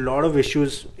 they had a lot of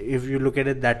issues. If you look at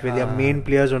it that way, their main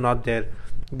players were not there.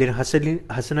 Then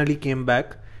Hassan Ali came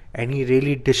back. And he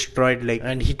really destroyed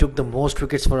and he took the most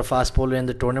wickets for a fast bowler in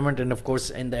the tournament, and of course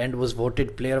in the end was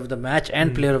voted player of the match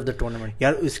and player of the tournament.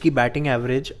 Yeah, his batting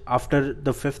average after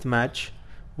the fifth match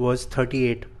was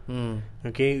 38.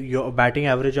 Okay, your batting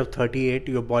average of 38,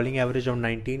 your bowling average of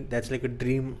 19. That's like a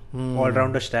dream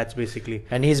all-rounder stats basically.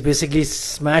 And he's basically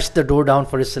smashed the door down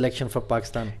for his selection for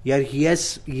Pakistan. Yeah, he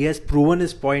has proven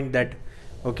his point that.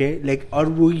 Okay, like और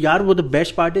वो the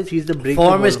best part is he's the break.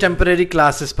 Form is temporary,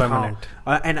 class is permanent.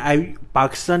 And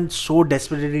Pakistan so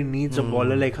desperately needs a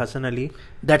bowler like Hassan Ali.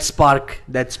 That spark,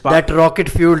 that rocket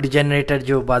fueled generator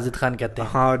जो बाजिद खान कहते हैं.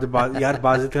 हाँ, यार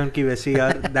बाजिद खान की वैसे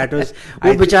यार that was.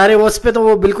 वो बेचारे उस पे तो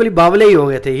वो बिल्कुल ही बावले ही हो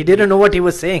गए थे. He didn't know what he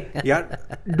was saying. यार,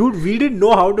 dude, we didn't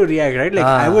know how to react, right? Like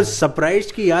I was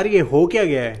surprised कि यार ये हो क्या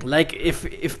गया है. Like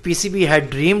if PCB had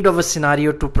dreamed of a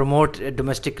scenario to promote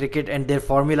domestic cricket and their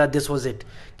formula, this was it.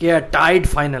 कि a tied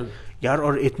final. यार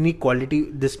और इतनी क्वालिटी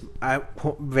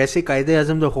वैसे कायदे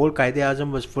आजम the whole Quaid-e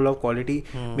Azam was full of quality.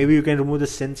 Maybe you can remove the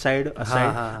Sindh side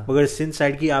मगर Sindh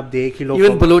side की आप देख ही लो.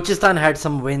 Even Balochistan had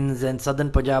some wins and southern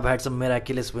Punjab had some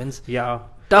miraculous wins. Yeah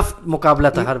tough मुकाबला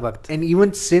था हर वक्त. And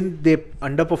even Sindh they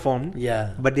underperformed.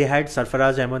 But they had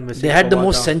Sarfaraz Ahmed missing. They had the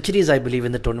most centuries I believe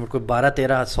in the tournament. कोई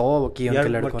 12-13-100 की उनके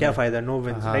लड़कों ने. क्या फायदा, no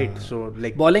wins, right? So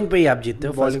like bowling पे ही आप जीतते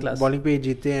हो फर्स्ट क्लास. बॉलिंग पे ही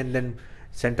जीते. एंड देन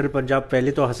Central Punjab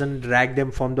पहले तो Hassan dragged them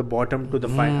from the bottom to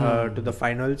the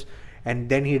finals,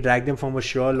 and then he dragged them from a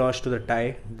sure loss to the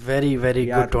tie. Very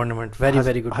good tournament.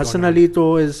 Very good. Hassan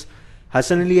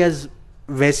Ali has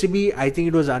वैसे भी I think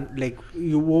it was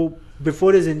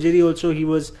before his injury also he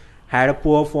had a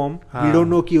poor form. We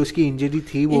don't know कि उसकी injury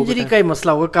थी. वो injury का ही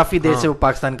मसला होगा. काफी देर से वो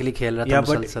पाकिस्तान के लिए खेल रहा था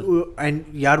मुसलसल.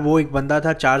 And यार वो एक बंदा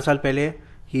था 4 साल पहले.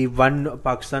 He won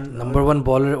Pakistan number one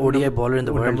bowler, ODI bowler in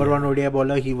the world. Number one ODI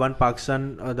bowler. He won Pakistan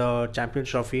the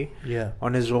Champions Trophy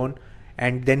on his own,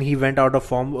 and then he went out of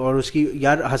form. और उसकी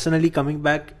यार Hassan Ali coming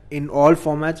back in all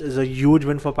formats is a huge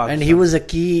win for Pakistan. And he was a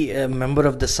key member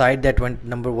of the side that went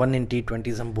number 1 in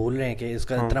T20s. हम बोल रहे हैं कि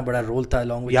इसका इतना बड़ा रोल था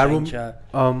along with यार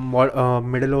वो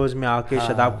middle overs में आके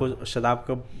शदाब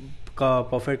का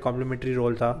perfect complementary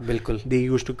role था. बिल्कुल. They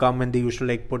used to come and they used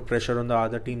to like put pressure on the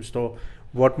other teams. So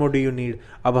What more do you need?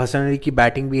 अब हसन अली की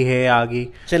बैटिंग भी है आगे.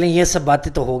 चलें ये सब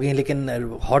बातें तो हो गई, लेकिन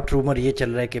हॉट रूमर ये चल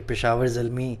रहा है कि Peshawar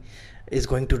Zalmi is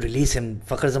going to release him.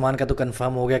 Fakhar Zaman का तो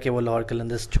कंफर्म हो गया कि वो लाहौर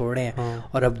कलंदर्स छोड़ रहे हैं.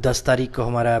 और अब 10 तारीख को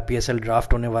हमारा PSL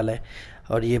ड्राफ्ट होने वाला है.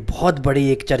 और ये बहुत बड़ी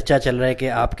एक चर्चा चल रहा है कि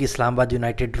आपकी इस्लामाबाद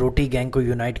यूनाइटेड रोटी गैंग को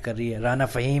यूनाइट कर रही है. राना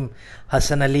फ़हीम,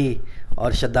 हसन अली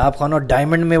और शदाब खान, और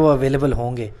डायमंड में वो अवेलेबल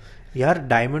होंगे. यार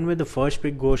डायमंड में the first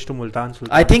pick goes to Multan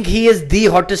Sultan. I think he is the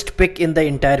hottest pick in the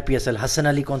entire PSL. Hasan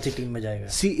Ali कौन सी टीम में जाएगा?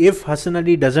 See if Hasan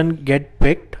Ali doesn't get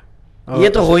picked, ये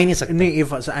तो हो ही नहीं सकता. नहीं,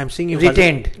 if I am saying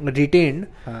retained,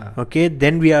 okay,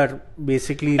 then we are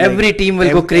basically every team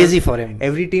will go crazy for him.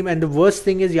 Every team, and the worst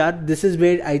thing is यार this is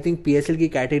where I think PSL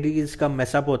की categories का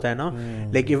mess up होता है ना.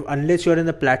 Like if unless you are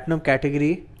in the platinum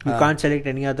category you can't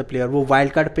select any other player. वो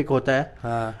wild card pick होता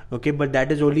है. Okay, but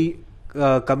that is only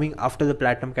coming after the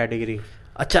platinum category.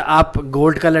 अच्छा, आप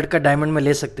gold का लड़का डायमंड में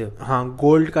ले सकते हो? हाँ,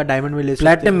 गोल्ड का डायमंड में ले सकते हो.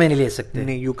 प्लैटिनम में नहीं ले सकते.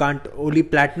 नहीं, यू कांट. Only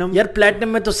platinum. यार प्लैटिनम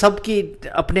में तो सबकी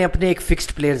अपने अपने एक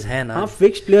फिक्स्ड प्लेयर्स हैं ना. हाँ,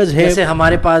 फिक्स्ड प्लेयर्स है. जैसे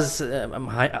हमारे पास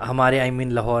हमारे I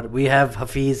mean Lahore we have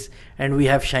Hafeez and we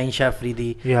have Shaheen Shah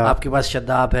Afridi. आपके पास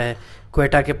शदाब है,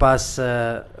 क्वेटा के पास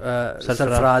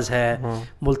सरफराज है,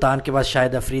 मुल्तान के पास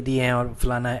शाहिद अफरीदी हैं और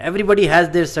फलाना है. Everybody has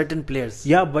their certain players.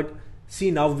 Yeah but see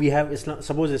now we have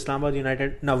suppose Islamabad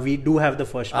United, now we do have the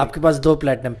first pick. आपके पास 2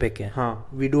 platinum pick हैं. हाँ,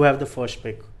 we do have the first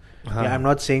pick. Yeah, I'm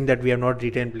not saying that we have not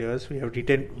retained players. We have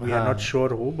retained. We are not sure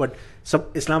who, but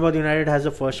Islamabad United has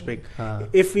the first pick.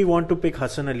 If we want to pick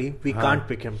Hassan Ali, we can't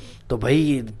pick him. तो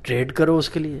भाई trade करो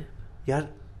उसके लिए यार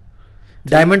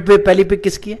diamond पे पहली pick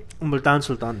किसकी है? Multan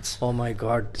Sultans. Oh my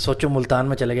God, सोचो मुल्तान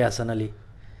में चले गए Hasan Ali.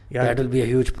 That will be a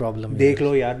huge problem. देख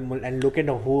लो यार, and look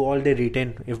at who all they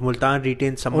retain. If Multan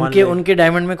retains someone, उनके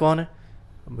डायमंड में कौन है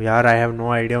यार? I have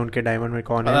no idea उनके डायमंड में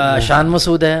कौन है. शान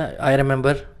मसूद है, I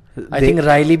remember. I think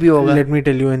Rilee भी होगा. Let me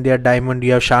tell you, in their diamond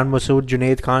you have Shan Masood,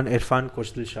 Junaid Khan, Irfan,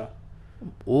 Kushtil Shah.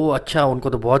 ओ अच्छा, उनको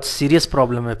तो बहुत सीरियस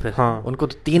प्रॉब्लम है फिर. हाँ. उनको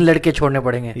तो 3 लड़के छोड़ने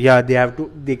पड़ेंगे. Yeah,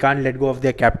 they can't let go of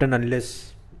their captain unless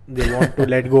they want to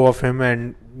let go of him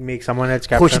and make someone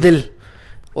else captain. खुशदिल,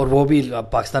 और वो भी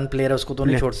पाकिस्तान प्लेयर है, उसको तो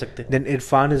नहीं छोड़ सकते. Then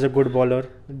Irfan is a good bowler.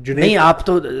 नहीं, आप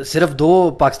तो सिर्फ 2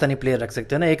 पाकिस्तानी प्लेयर रख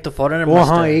सकते हैं ना, एक तो फॉरेनर. वो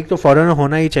हाँ, एक तो फॉरेनर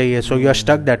होना ही चाहिए. So you are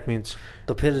stuck, that means.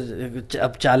 तो फिर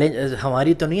अब चैलेंज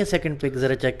हमारी तो नहीं है सेकंड पिक,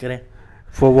 जरा चेक करें.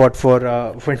 For what? For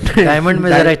डायमंड में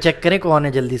जरा चेक करें कौन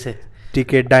है जल्दी से.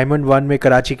 ठीक है, डायमंड 1 में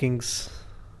कराची किंग्स.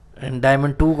 एंड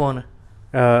डायमंड 2 कौन है?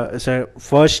 Sir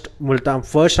first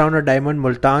round of diamond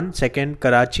Multan, second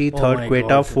Karachi, third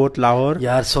Quetta, fourth Lahore.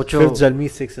 यार सोचो, फिफ्थ जलमी,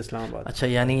 सिक्स इस्लामाबाद. अच्छा,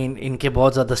 यानी इनके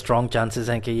बहुत ज्यादा स्ट्रॉन्ग चांसेस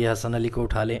हैं कि ये हसन अली को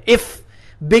उठा लें. If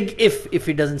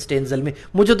he doesn't stay in Zalmi.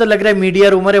 मुझे तो लग रहा है मीडिया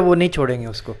रूमर है वो नहीं छोड़ेंगे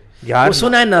उसको यार. वो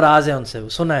सुना है नाराज है उनसे, वो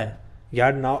सुना है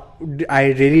यार. Now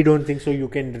I really don't think so you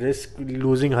can risk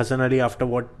losing Hasan Ali after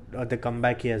what the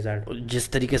comeback he has had.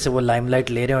 जिस तरीके से वो लाइमलाइट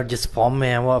ले रहे हैं और जिस फॉर्म में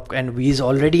है वो, and we is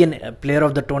already an player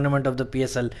of the tournament of the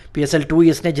PSL 2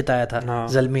 इसने जिताया था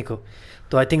जलमी को.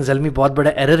 तो आई थिंक जलमी बहुत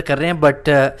बड़ा एरर कर रहे हैं. बट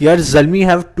यार Zalmi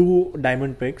have 2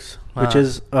 diamond picks which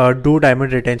is 2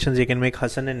 diamond retentions. You can make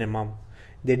Hasan and इमाम.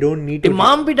 They don't need to.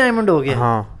 इमाम भी डायमंड हो गया.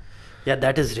 हाँ यार,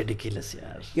 that is ridiculous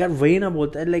यार. यार वही ना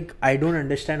बोलता है, like I don't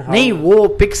understand how. नहीं, वो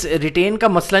पिक्स रिटेन का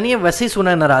मसला नहीं है, वैसे ही सुना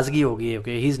है नाराजगी हो गई है.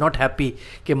 Okay, he is not happy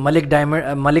कि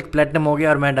मलिक प्लेटिनम हो गया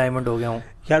और मैं डायमंड हो गया हूँ.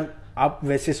 यार आप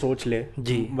वैसे सोच ले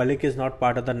जी, Malik is not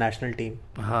part of the national team.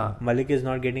 हाँ, मलिक इज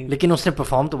नॉट गेटिंग. लेकिन उसने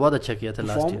परफॉर्म तो बहुत अच्छा किया था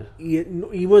last year.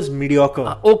 He was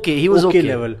mediocre. Okay, he was okay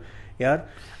level. यार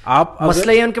आप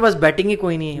मसला ये उनके पास बैटिंग ही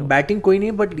कोई नहीं है. बैटिंग कोई नहीं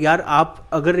है, बट यार आप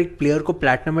अगर एक प्लेयर को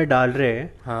प्लैटिनम में डाल रहे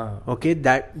हैं, हाँ, okay,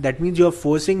 that means you are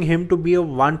forcing him to be a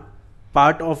one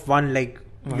part of one. Like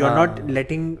you are not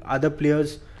letting other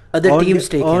players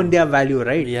earn their value,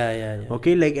 right? Yeah.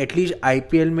 Okay, like at least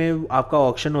IPL में आपका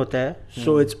auction होता है,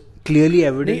 so it's clearly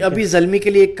evident. अभी जल्मी के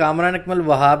लिए कामरान अकमल,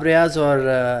 वहाब रियाज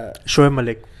और शोएब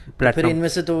मलिक, फिर इनमें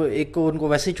से तो एक को उनको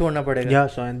वैसे ही छोड़ना पड़ेगा. Yeah,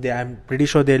 so and I'm pretty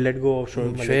sure they let go of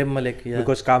Shoaib Malik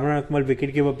because Kamran Akmal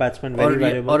wicket keeper batsman, very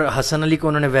valuable. और हसन अली को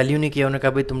उन्होंने वैल्यू नहीं किया. उन्होंने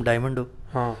कहा भाई तुम डायमंड हो.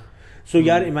 हाँ, so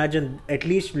यार imagine at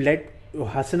least let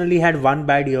Hasan Ali had one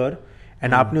bad year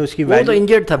and आपने उसकी वो तो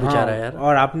इंजर्ड था बेचारा यार,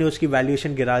 और आपने उसकी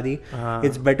वैल्यूएशन गिरा दी.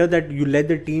 It's better that you let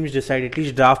the teams decide.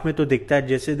 At least draft में तो दिखता है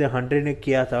जैसे द 100 ने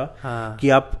किया था कि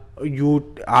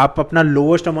आप अपना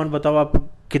लोवेस्ट अमाउंट बताओ, आप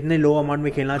कितने लो अमाउंट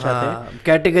में खेलना चाहते हैं.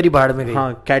 कैटेगरी भाड़ में गई.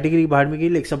 हाँ, कैटेगरी भाड़ में गई.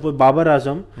 Like suppose Babar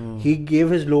Azam, he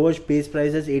gave his lowest base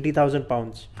price as 80,000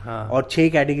 pounds और 6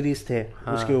 कैटेगरीज थे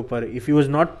उसके ऊपर. If he was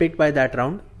not picked by that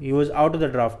round, he was out of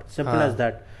the draft. Simple as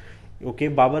that. Okay,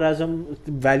 Babar Azam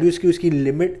values की उसकी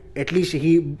limit, at least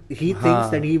he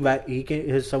thinks that he can,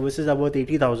 his services are worth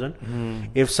 80,000.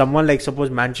 If someone like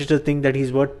suppose Manchester think that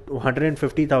he's worth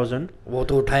 150,000, वो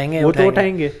तो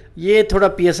उठाएंगे. ये थोड़ा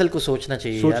PSL को सोचना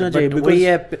चाहिए यार. वही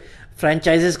है,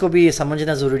 फ्रेंचाइजेस को भी ये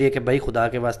समझना जरूरी है कि भाई खुदा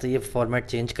के वास्ते ये फॉर्मेट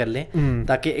चेंज कर लें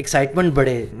ताकि एक्साइटमेंट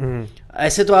बढ़े.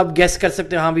 ऐसे तो आप गेस कर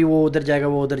सकते हो, हाँ भी वो उधर जाएगा,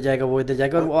 वो उधर जाएगा, वो इधर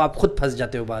जाएगा, और वो आप खुद फंस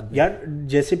जाते हो बाद में. यार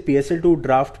जैसे PSL 2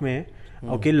 ड्राफ्ट में,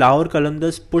 okay, Lahore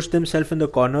Qalandars pushed themselves in the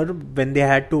corner when they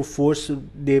had to force.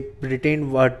 They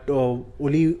retained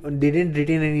only they didn't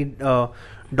retain any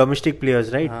domestic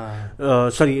players, right?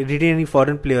 Retain any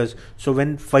foreign players. So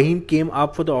when Fahim came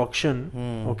up for the auction,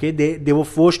 okay, they were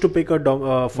forced to pick a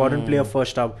foreign player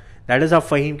first up. That is how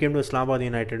Fahim came to Islamabad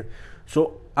United. So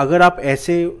अगर आप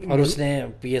ऐसे, और उसने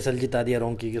PSL जिता दिया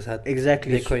रोंकी के साथ.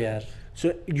 Exactly. देखो यार, So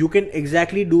you can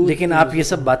exactly do. लेकिन आप ये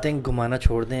सब बातें घुमाना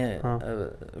छोड़ दें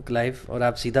क्लाइव, और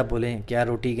आप सीधा बोलें क्या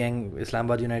रोटी गैंग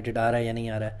इस्लामाबाद यूनाइटेड आ रहा है या नहीं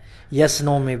आ रहा है. Yes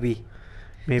no may be.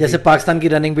 जैसे पाकिस्तान की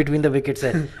रनिंग बिटवीन द विकेट्स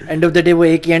है, एंड ऑफ द डे वो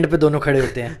एक ही एंड पे दोनों खड़े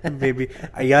होते हैं. मे बी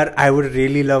यार, I would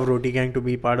really love roti gang to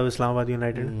be part of Islamabad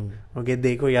United. Okay,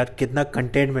 देखो यार कितना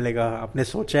कंटेंट मिलेगा. आपने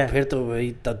सोचा है फिर तो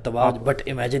वही तबाह. बट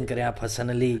इमेजिन करें आप, हसन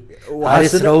अली,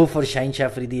 हारिस रऊफ और शाहीन शाह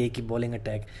अफरीदी एक ही बॉलिंग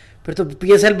अटैक, फिर तो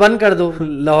PSL बंद कर दो.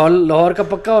 लाहौर का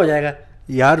पक्का हो जाएगा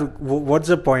यार. What's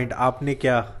the point?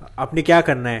 आपने क्या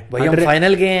करना है भाई? हम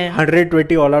फाइनल गए हैं,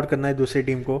 120 ऑल आउट करना है दूसरी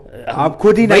टीम को. आप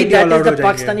खुद ही नहीं ऑल आउट हो जाएंगे.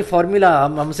 पाकिस्तानी फॉर्मूला.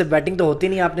 हमसे बैटिंग तो होती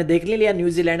नहीं. आपने देख लिया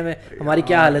न्यूजीलैंड में हमारी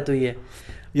क्या हालत हुई है.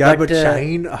 यार But, बट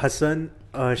शाहीन हसन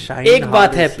एक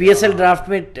बात है, पीएसएल ड्राफ्ट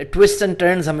में ट्विस्ट एंड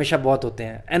टर्न्स हमेशा बहुत होते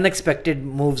हैं, अनएक्सपेक्टेड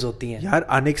मूव्स होती हैं यार,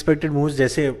 अनएक्सपेक्टेड मूव्स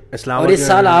जैसे इस्लामाबाद, और इस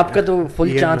साल आपका तो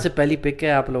फुल चांस है, पहली पिक है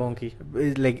आप लोगों की।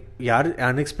 लाइक यार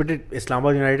अनएक्सपेक्टेड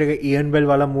इस्लामाबाद यूनाइटेड का इयन बेल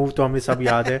वाला मूव तो हमें सब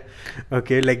याद है।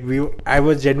 Okay, like I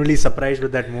was genuinely surprised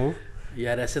with that move.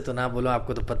 यार ऐसे तो ना बोलो,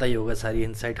 आपको तो पता ही होगा सारी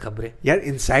इनसाइड खबरें। यार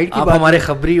इनसाइड की आप बात, हमारे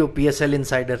खबरी हो, पीएसएल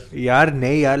इनसाइडर। यार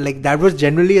नहीं यार, like that was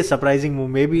genuinely a surprising move,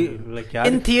 may be like यार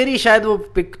इन थियरी शायद वो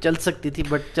पिक चल सकती थी,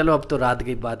 बट चलो अब तो रात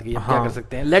गई बात गई, अब क्या हाँ। कर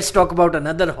सकते हैं। Let's talk about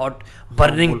another hot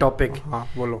burning topic. हाँ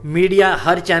बोलो। मीडिया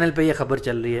हर चैनल पे ये खबर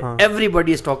चल रही है, हाँ।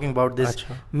 Everybody is talking about this.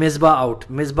 अच्छा। Misbah out,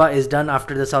 Misbah is done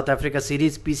after the south Africa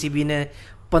series. PCB ने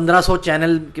 1500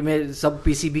 चैनल में सब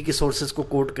पीसीबी के सोर्सेज को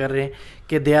कोट कर रहे हैं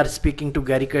कि they are speaking to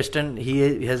Gary Kirsten, he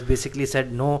has basically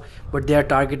said no but they are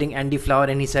targeting Andy flower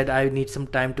and he said I need some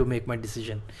time to make my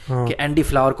decision. कि Andy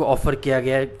flower को offer किया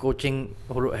गया है coaching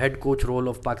head coach role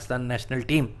of Pakistan national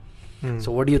team.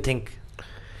 So what do you think?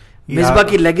 Misbah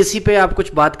की legacy पे आप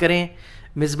कुछ बात करें,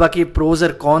 मिसबा की प्रोज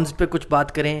और कॉन्स पे कुछ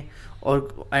बात करें,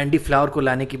 और एंडी फ्लावर को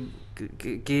लाने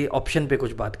की ऑप्शन पे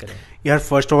कुछ बात करें। यार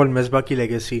फर्स्ट ऑफ ऑल मिसबा की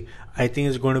legacy I think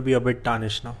is going to be a bit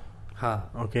tarnished now.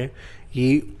 हाँ, Okay,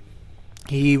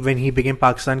 he when he became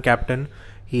Pakistan captain,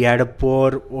 he had a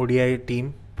poor ODI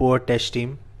team, poor Test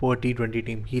team, poor T20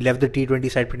 team. He left the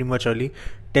T20 side pretty much early.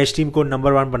 Test team को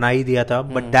number 1 बना ही दिया था,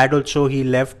 but that also he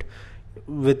left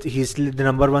with the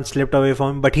number 1 slipped away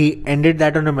from him. But he ended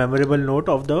that on a memorable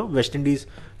note of the West Indies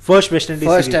first West Indies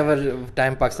first series. Ever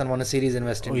time Pakistan won series in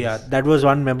west Oh Indies. yeah, that was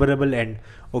one memorable end.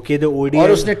 Okay, the ODI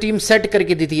और उसने team set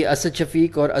करके दी थी, असद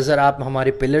शफीक और अजहर आप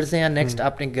हमारे pillars हैं, next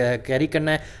आपने carry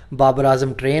करना है। बाबर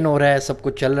आजम ट्रेन हो रहा है, सब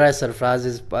कुछ चल रहा है, Sarfaraz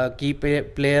is key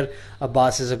player,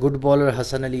 Abbas is a good bowler,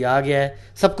 Hasan Ali आ गया है,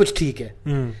 सब कुछ ठीक है।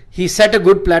 He set a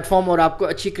good platform और आपको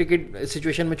अच्छी क्रिकेट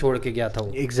सिचुएशन में छोड़ के गया था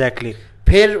वो। exactly.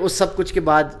 फिर उस सब कुछ के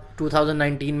बाद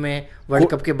 2019 में वर्ल्ड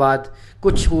कप के बाद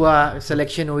कुछ हुआ,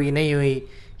 सिलेक्शन हुई नहीं हुई,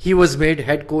 he was made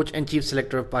head coach and chief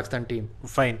selector of Pakistan team.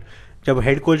 Fine. जब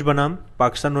हेड कोच बना,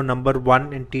 पाकिस्तान वो number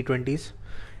 1 in T20s.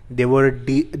 They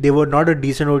were not a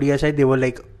decent ODI side.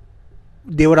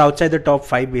 They were outside the top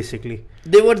 5 basically.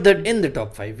 They were in the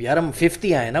top 5। यार हम 5th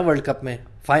ही आए ना world cup में,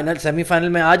 final semifinal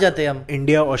में आ जाते हम।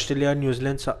 India, Australia, New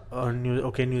Zealand,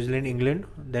 New Zealand, England.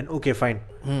 Then okay, fine.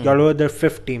 Y'all were the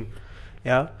 5th team.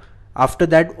 Yeah. After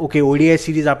that, okay, ODI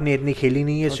series आपने इतनी खेली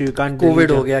नहीं है, so you can't.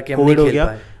 COVID हो गया कि हम COVID नहीं हो खेल गया,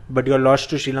 पाए। but you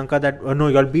lost to Sri Lanka. No,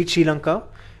 you all beat Sri Lanka.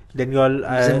 Then you all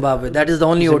Zimbabwe, that is the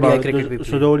only Zimbabwe. ODI cricket we So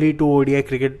played. the only 2 ODI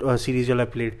cricket series you all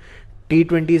have played.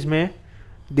 T20s में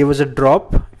there was a drop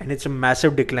and it's a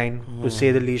massive decline to say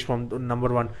the least from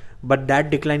number 1. But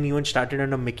that decline even started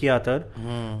under Mickey Arthur.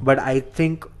 But I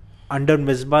think under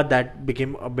Misbah that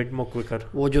became a bit more quicker.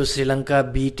 वो जो Sri Lanka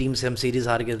B team से हम series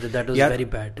हार गए थे, that was very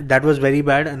bad. That was very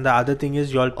bad. And the other thing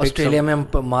is you all picked Australia में हम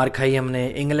मार खाई हमने,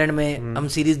 इंग्लैंड में हम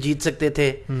सीरीज जीत सकते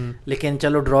थे लेकिन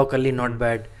चलो ड्रॉ कर ली, नॉट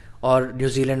बैड। और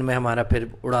न्यूजीलैंड में हमारा फिर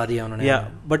उड़ा दिया उन्होंने। Yeah,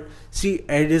 but see,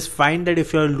 it is fine that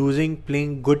if you are losing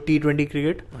playing good T20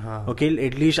 cricket, okay,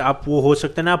 at least आप वो हो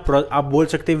सकता है ना, आप बोल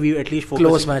सकते हैं we at least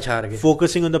close match हार गए।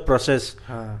 focusing on the process.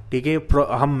 ठीक है,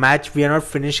 हम match we are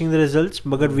not finishing the results,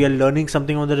 मगर we are learning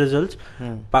something on the results.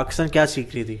 Pakistan क्या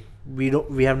सीख रही थी?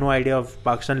 We have no idea of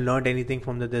Pakistan learned anything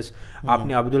from this.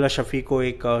 आपने अब्दुल्ला शफी को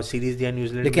एक सीरीज दिया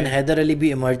न्यूजीलैंड, लेकिन हैदर अली भी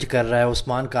इमर्ज कर रहा है,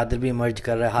 उस्मान कादिर भी इमर्ज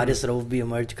कर रहा है, हारिस रऊफ भी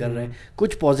इमर्ज कर रहे हैं,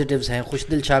 कुछ पॉजिटिव्स हैं,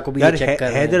 खुशदिल शाह को भी यार चेक कर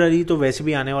रहे हैं। हैदर अली तो वैसे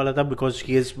भी आने वाला था बिकॉज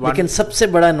ही इज लेकिन सबसे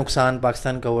बड़ा नुकसान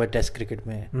पाकिस्तान का हुआ है टेस्ट क्रिकेट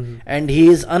में, and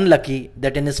he is unlucky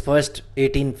that in his first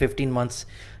 18-15 months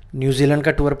New Zealand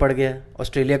का टूर पड़ गया,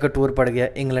 ऑस्ट्रेलिया का टूर पड़ गया,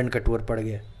 इंग्लैंड का टूर पड़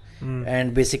गया,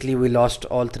 and basically we lost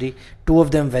all 3, 2 of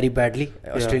them very badly.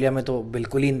 Australia में तो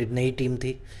बिल्कुल ही नई टीम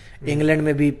थी, इंग्लैंड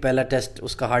में भी पहला टेस्ट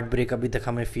उसका हार्ट ब्रेक अभी तक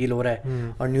हमें फील हो रहा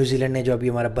है, और न्यूजीलैंड ने जो अभी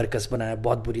हमारा बरकस बनाया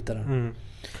बहुत बुरी तरह,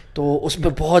 तो उस पर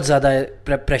बहुत ज़्यादा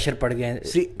प्रेशर पड़ गया है।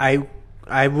 See,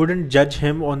 I wouldn't judge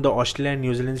him on the Australia and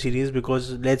New Zealand series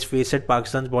because let's face it,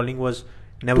 Pakistan's bowling was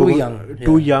never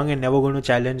too young and never going to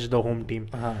challenge the home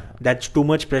team. That's too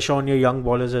much pressure on your young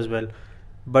bowlers as well.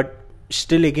 But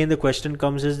still, again, the question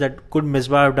comes is that could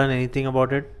Misbah have done anything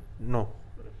about it? No.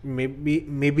 Maybe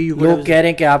you could. लोग कह रहे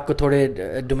हैं कि आपको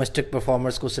थोड़े domestic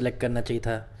performers को select करना चाहिए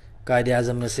था कायदे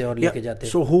आजम में से और लेके जाते।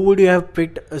 So who would you have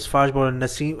picked as fast bowler?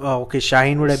 Naseem, okay,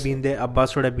 Shaheen would have been there,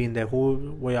 Abbas would have been there. Who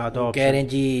were other options? कह रहे हैं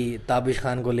जी ताबिश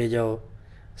खान को ले जाओ,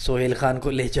 सोहेल खान को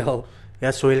ले जाओ,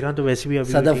 यार सोहेल खान तो वैसे भी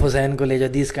अभी सदफ हुसैन को ले जाओ,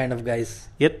 these kind of guys.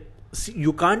 Yet See,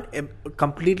 you can't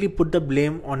completely put the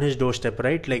blame on his doorstep,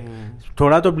 right? Like,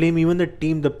 thoda to blame even the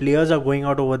team, the players are going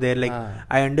out over there. Like,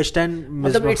 I understand.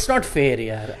 मतलब it's not fair,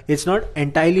 यार. It's not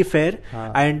entirely fair.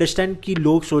 I understand कि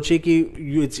लोग सोचे कि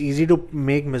it's easy to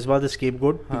make Misbah the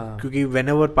scapegoat क्योंकि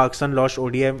whenever Pakistan lost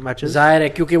ODI matches. जाहिर है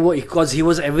क्योंकि वो because he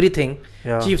was everything.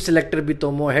 Chief selector भी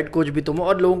तुम हो, हेड कोच भी तुम हो,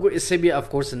 और लोगों को इससे भी ऑफ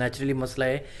कोर्स नेचुरली मसला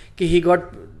है कि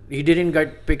he didn't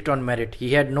get picked on merit. He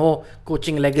had no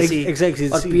coaching legacy.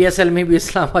 Exactly. और PSL में भी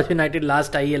इस्लामाबाद यूनाइटेड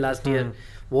लास्ट आई है लास्ट ईयर,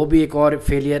 वो भी एक और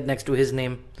failure next to his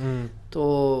name.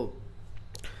 तो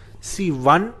see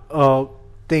one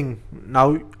thing, now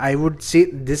I would say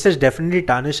this has definitely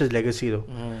tarnished his legacy though.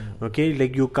 Okay,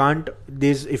 like you can't,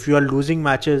 if you are losing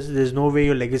matches, there's no way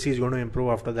your legacy is going to improve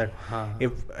after that.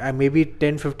 If maybe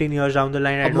 10-15 years down the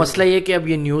line, अब मसला ये कि अब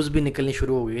ये news भी निकलनी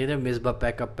शुरू हो गई है, Misbah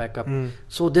pack up.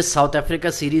 So this south Africa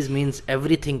series means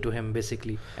everything to him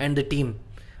basically and the team.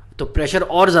 तो प्रेशर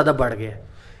और ज़्यादा बढ़ गया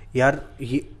यार.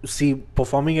 see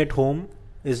performing at home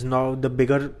is now the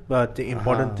bigger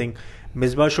important thing.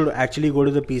 Misbah should actually go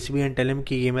to the PCB and tell him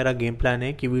कि ये मेरा game plan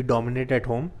है कि we dominate at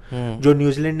home. जो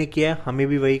न्यूजीलैंड ने किया है हमें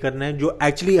भी वही करना है, जो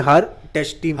एक्चुअली हर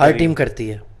टेस्ट टीम करती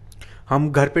है. हम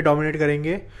घर पे डोमिनेट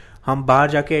करेंगे, हम बाहर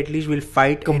जाके एटलीस्ट विल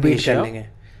फाइट कम्पीट कर लेंगे.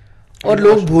 और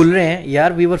लोग भूल रहे हैं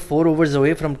यार, we were 4 overs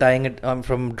away from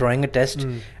drawing a test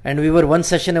and we were 1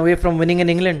 session away from winning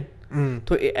in England.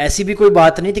 तो ऐसी भी कोई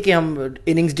बात नहीं थी कि हम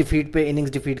इनिंग्स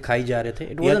डिफीट खाई जा रहे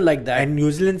थे. It wasn't like that. And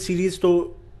New Zealand series तो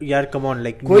यार कम ऑन,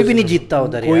 लाइक कोई भी नहीं जीतता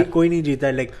उधर. कोई नहीं जीता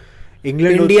है. लाइक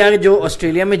इंडिया जो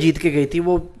ऑस्ट्रेलिया में जीत के गई थी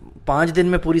वो 5 दिन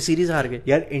में पूरी सीरीज हार गए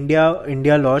यार.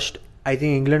 India lost. I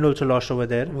think England also lost over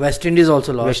there. West Indies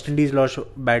also lost. West Indies lost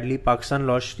badly. Pakistan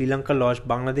lost. Sri Lanka lost.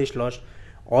 Bangladesh lost.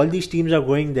 All these teams are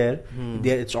going there.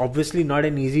 It's obviously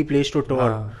not an easy place to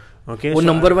tour. Okay, वो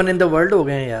number 1 in the world हो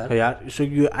गए हैं यार. So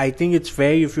I think it's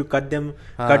fair if you cut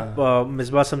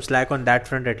Misbah some slack on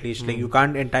that front at least. Like you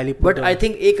can't entirely put. But I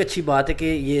think एक अच्छी बात है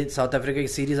कि ये साउथ अफ्रीका की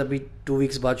सीरीज अभी 2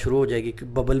 weeks बाद शुरू हो जाएगी.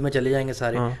 बबल में चले जाएंगे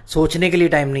सारे. सोचने के लिए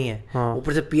टाइम नहीं है.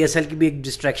 ऊपर से PSL की भी एक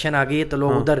डिस्ट्रैक्शन आ गई है, तो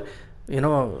लोग उधर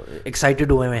excited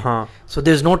हुए हैं. So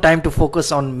there's no time to focus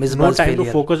on Misbah's failure. No time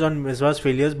to focus on Misbah's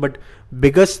failures, but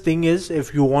biggest thing is if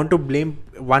you want to blame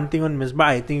one thing on Misbah,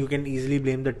 I think you can easily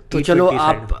blame the तो चलो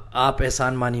आप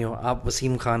एहसान मानी हो, आप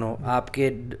वसीम खान हो,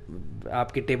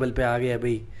 आपके table पे आ गया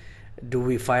भाई, do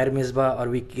we fire Misbah or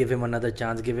we give him another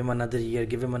chance, give him another year,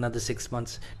 give him another 6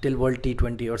 months till World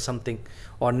T20 or something,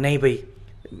 और नहीं भाई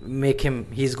make him,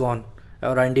 he's gone,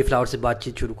 और Andy Flower से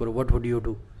बातचीत शुरू करो. What would you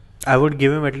do? I would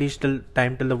give him at least till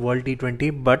the World T20,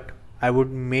 but I would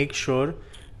make sure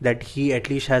that he at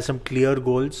least has some clear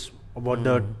goals about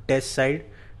the Test side,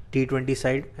 T20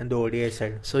 side, and the ODI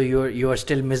side. So you are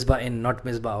still Misbah in, not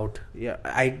Misbah out. Yeah,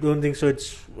 I don't think so. It's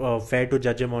fair to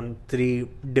judge him on 3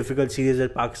 difficult series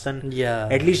at Pakistan.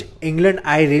 Yeah. At least England,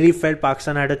 I really felt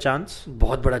Pakistan had a chance.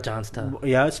 बहुत बड़ा chance था.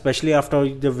 Yeah, especially after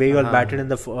the way you all batted in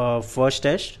the first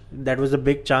test. That was a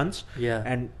big chance. Yeah.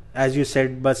 And as you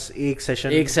said, बस एक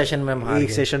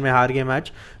session में हार गए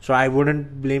match. So I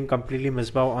wouldn't blame completely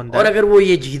Misbah on that. और अगर वो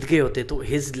ये जीत गए होते तो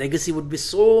his legacy would be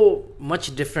so much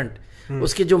different.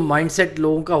 उसके जो माइंडसेट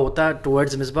लोगों का होता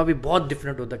टुवर्ड्स मिसबा भी बहुत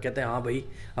डिफरेंट होता. कहते हैं हाँ भाई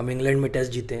हम इंग्लैंड में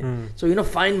टेस्ट जीते हैं. So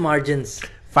fine margins,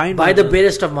 by the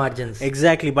barest of margins.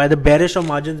 Exactly, by the barest of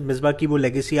margins Misbah की वो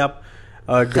लेगेसी आप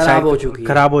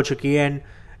खराब हो चुकी है. And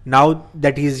now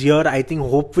that he is here, I think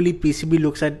hopefully PCB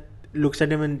looks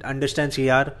at him and understands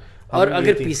यार. और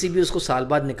अगर पीसीबी उसको साल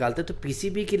बाद निकालते तो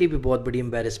पीसीबी के लिए भी बहुत बड़ी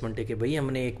एम्बैरेसमेंट है कि भाई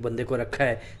हमने एक बंदे को रखा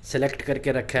है, सेलेक्ट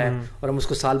करके रखा है और हम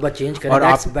उसको साल बाद चेंज करें.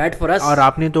 That's bad for us. और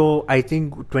आपने तो आई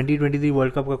थिंक 2023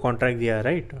 वर्ल्ड कप का कॉन्ट्रैक्ट दिया है,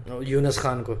 राइट? यूनुस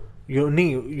खान को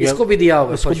नहीं, इसको भी दिया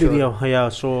होगा. इसको भी दिया होगा. या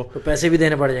सो तो पैसे भी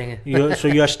देने पड़ जाएंगे. So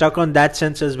you are stuck on that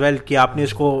sense as well कि आपने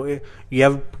इसको, you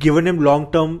have given him long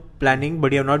term planning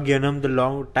but you have not given him the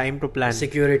long time to plan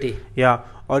security. Yeah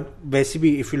और वैसे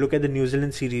भी if you look at the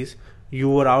New Zealand series, you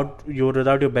were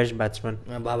without your best batsman.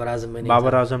 Babar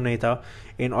Azam नहीं था.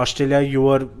 In Australia you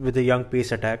were with a young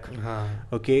pace attack.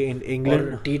 Okay, in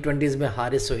England T20s में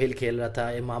हारिस सोहेल खेल रहा था,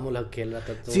 इमामुल हक खेल रहा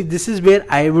था. तो see this is where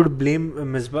I would blame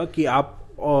Misbah कि आप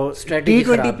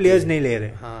T20 players नहीं ले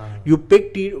रहे. You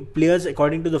pick players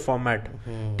according to the format.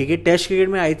 ठीक है, टेस्ट क्रिकेट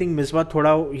में I think Misbah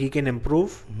थोड़ा he can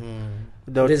improve.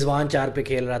 रिजवान 4 पे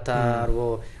खेल रहा था और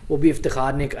वो भी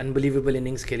इफ्तिखार ने एक अनबिलीवेबल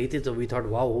इनिंग्स खेली थी. तो we thought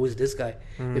wow who is this guy.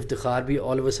 Iftikhar भी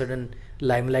all of a sudden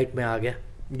limelight में आ गया.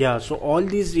 या सो ऑल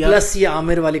दीज, प्लस ये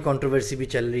आमिर वाली कंट्रोवर्सी भी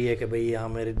चल रही है कि भाई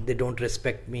Amir they don't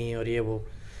respect me और ये वो.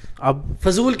 अब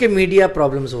फजूल के मीडिया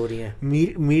प्रॉब्लम्स हो रही हैं.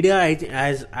 Media, as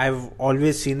I have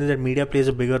always seen that media plays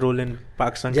a bigger role in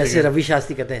Pakistan. जैसे रवि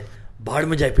शास्त्री कहते हैं भाड़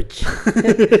में जाए पिच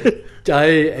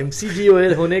चाहे MCG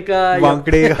होने का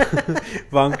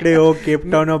वांकड़े हो केप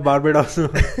टाउन और बारबाडोस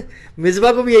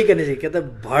मिसबा को भी यही करना चाहिए, कहता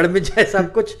भाड़ में जाए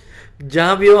सब कुछ,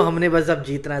 जहां भी हो हमने बस अब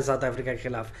जीतना है साउथ अफ्रीका के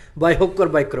खिलाफ बाय हुक और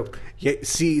by crook.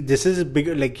 This is big,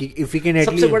 like if we can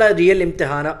सबसे बड़ा रियल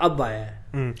इम्तिहान अब आया है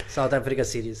South Africa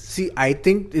series. See, I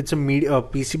think it's a media.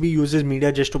 PCB uses media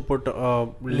just to put,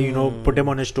 put him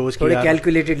on his toes. थोड़े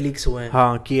calculated leaks हुए हैं.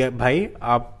 हाँ कि भाई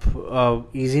आप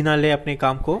easy ना ले अपने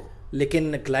काम को.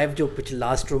 लेकिन क्लाइव जो पिछले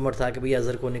लास्ट रूमर था कि भाई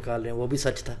अजहर को निकाल रहे हैं, वो भी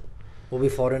सच था, वो भी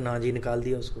फौरन हाँ जी निकाल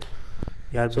दिया उसको.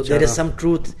 यार so there is some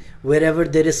truth wherever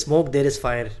there is smoke there is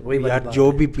fire. वही यार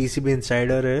जो भी PCB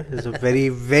insider है is a very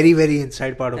very very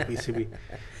inside part of PCB.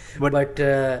 But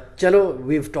चलो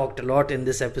we've talked a lot in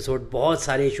this episode. बहुत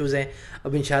सारे issues हैं.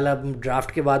 अब इंशाल्लाह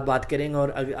ड्राफ्ट के बाद बात करेंगे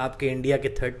और आपके इंडिया के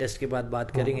थर्ड टेस्ट के बाद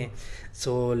बात करेंगे.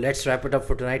 So let's wrap it up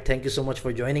for tonight. Thank you so much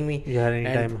for joining me.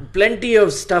 And plenty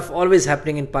of stuff always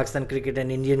happening in Pakistan cricket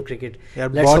and Indian cricket.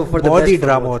 Let's hope for the best. बहुत ही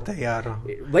drama होता है यार.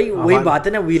 वही बात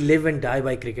है ना, we live and die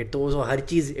by cricket. तो हर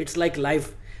चीज it's like life.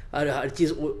 हर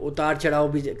चीज उतार चढ़ाव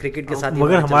भी क्रिकेट के साथ.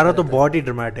 मगर हमारा तो बहुत ही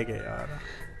ड्रामेटिक है यार.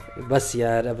 बस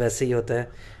यार अब ऐसे ही होता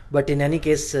है. But in any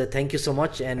case, thank you so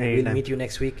much, and we'll meet you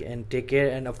next week. And take care,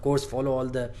 and of course, follow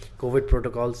all the COVID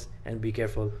protocols and be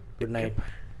careful. Good night.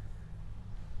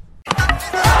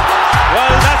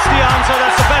 Well, that's the answer.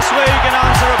 That's the best way you can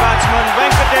answer a batsman.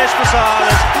 Venkatesh Prasad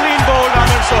has clean bowled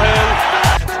Amir Sohail.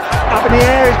 Up in the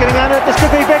air, he's getting under it. This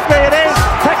could be victory. It is.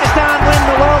 Pakistan win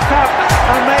the World Cup.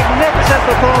 A magnificent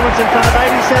performance in front of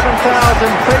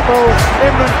 87,000 people.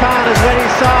 Imran Khan has led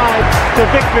his side to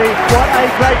victory. What a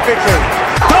great victory.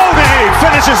 Dhoni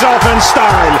finishes off in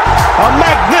style. A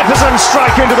magnificent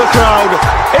strike into the crowd.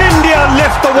 India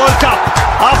lift the World Cup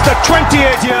after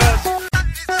 28 years.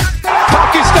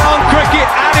 Pakistan cricket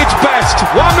at its best.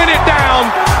 1 minute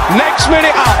down, next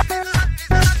minute up.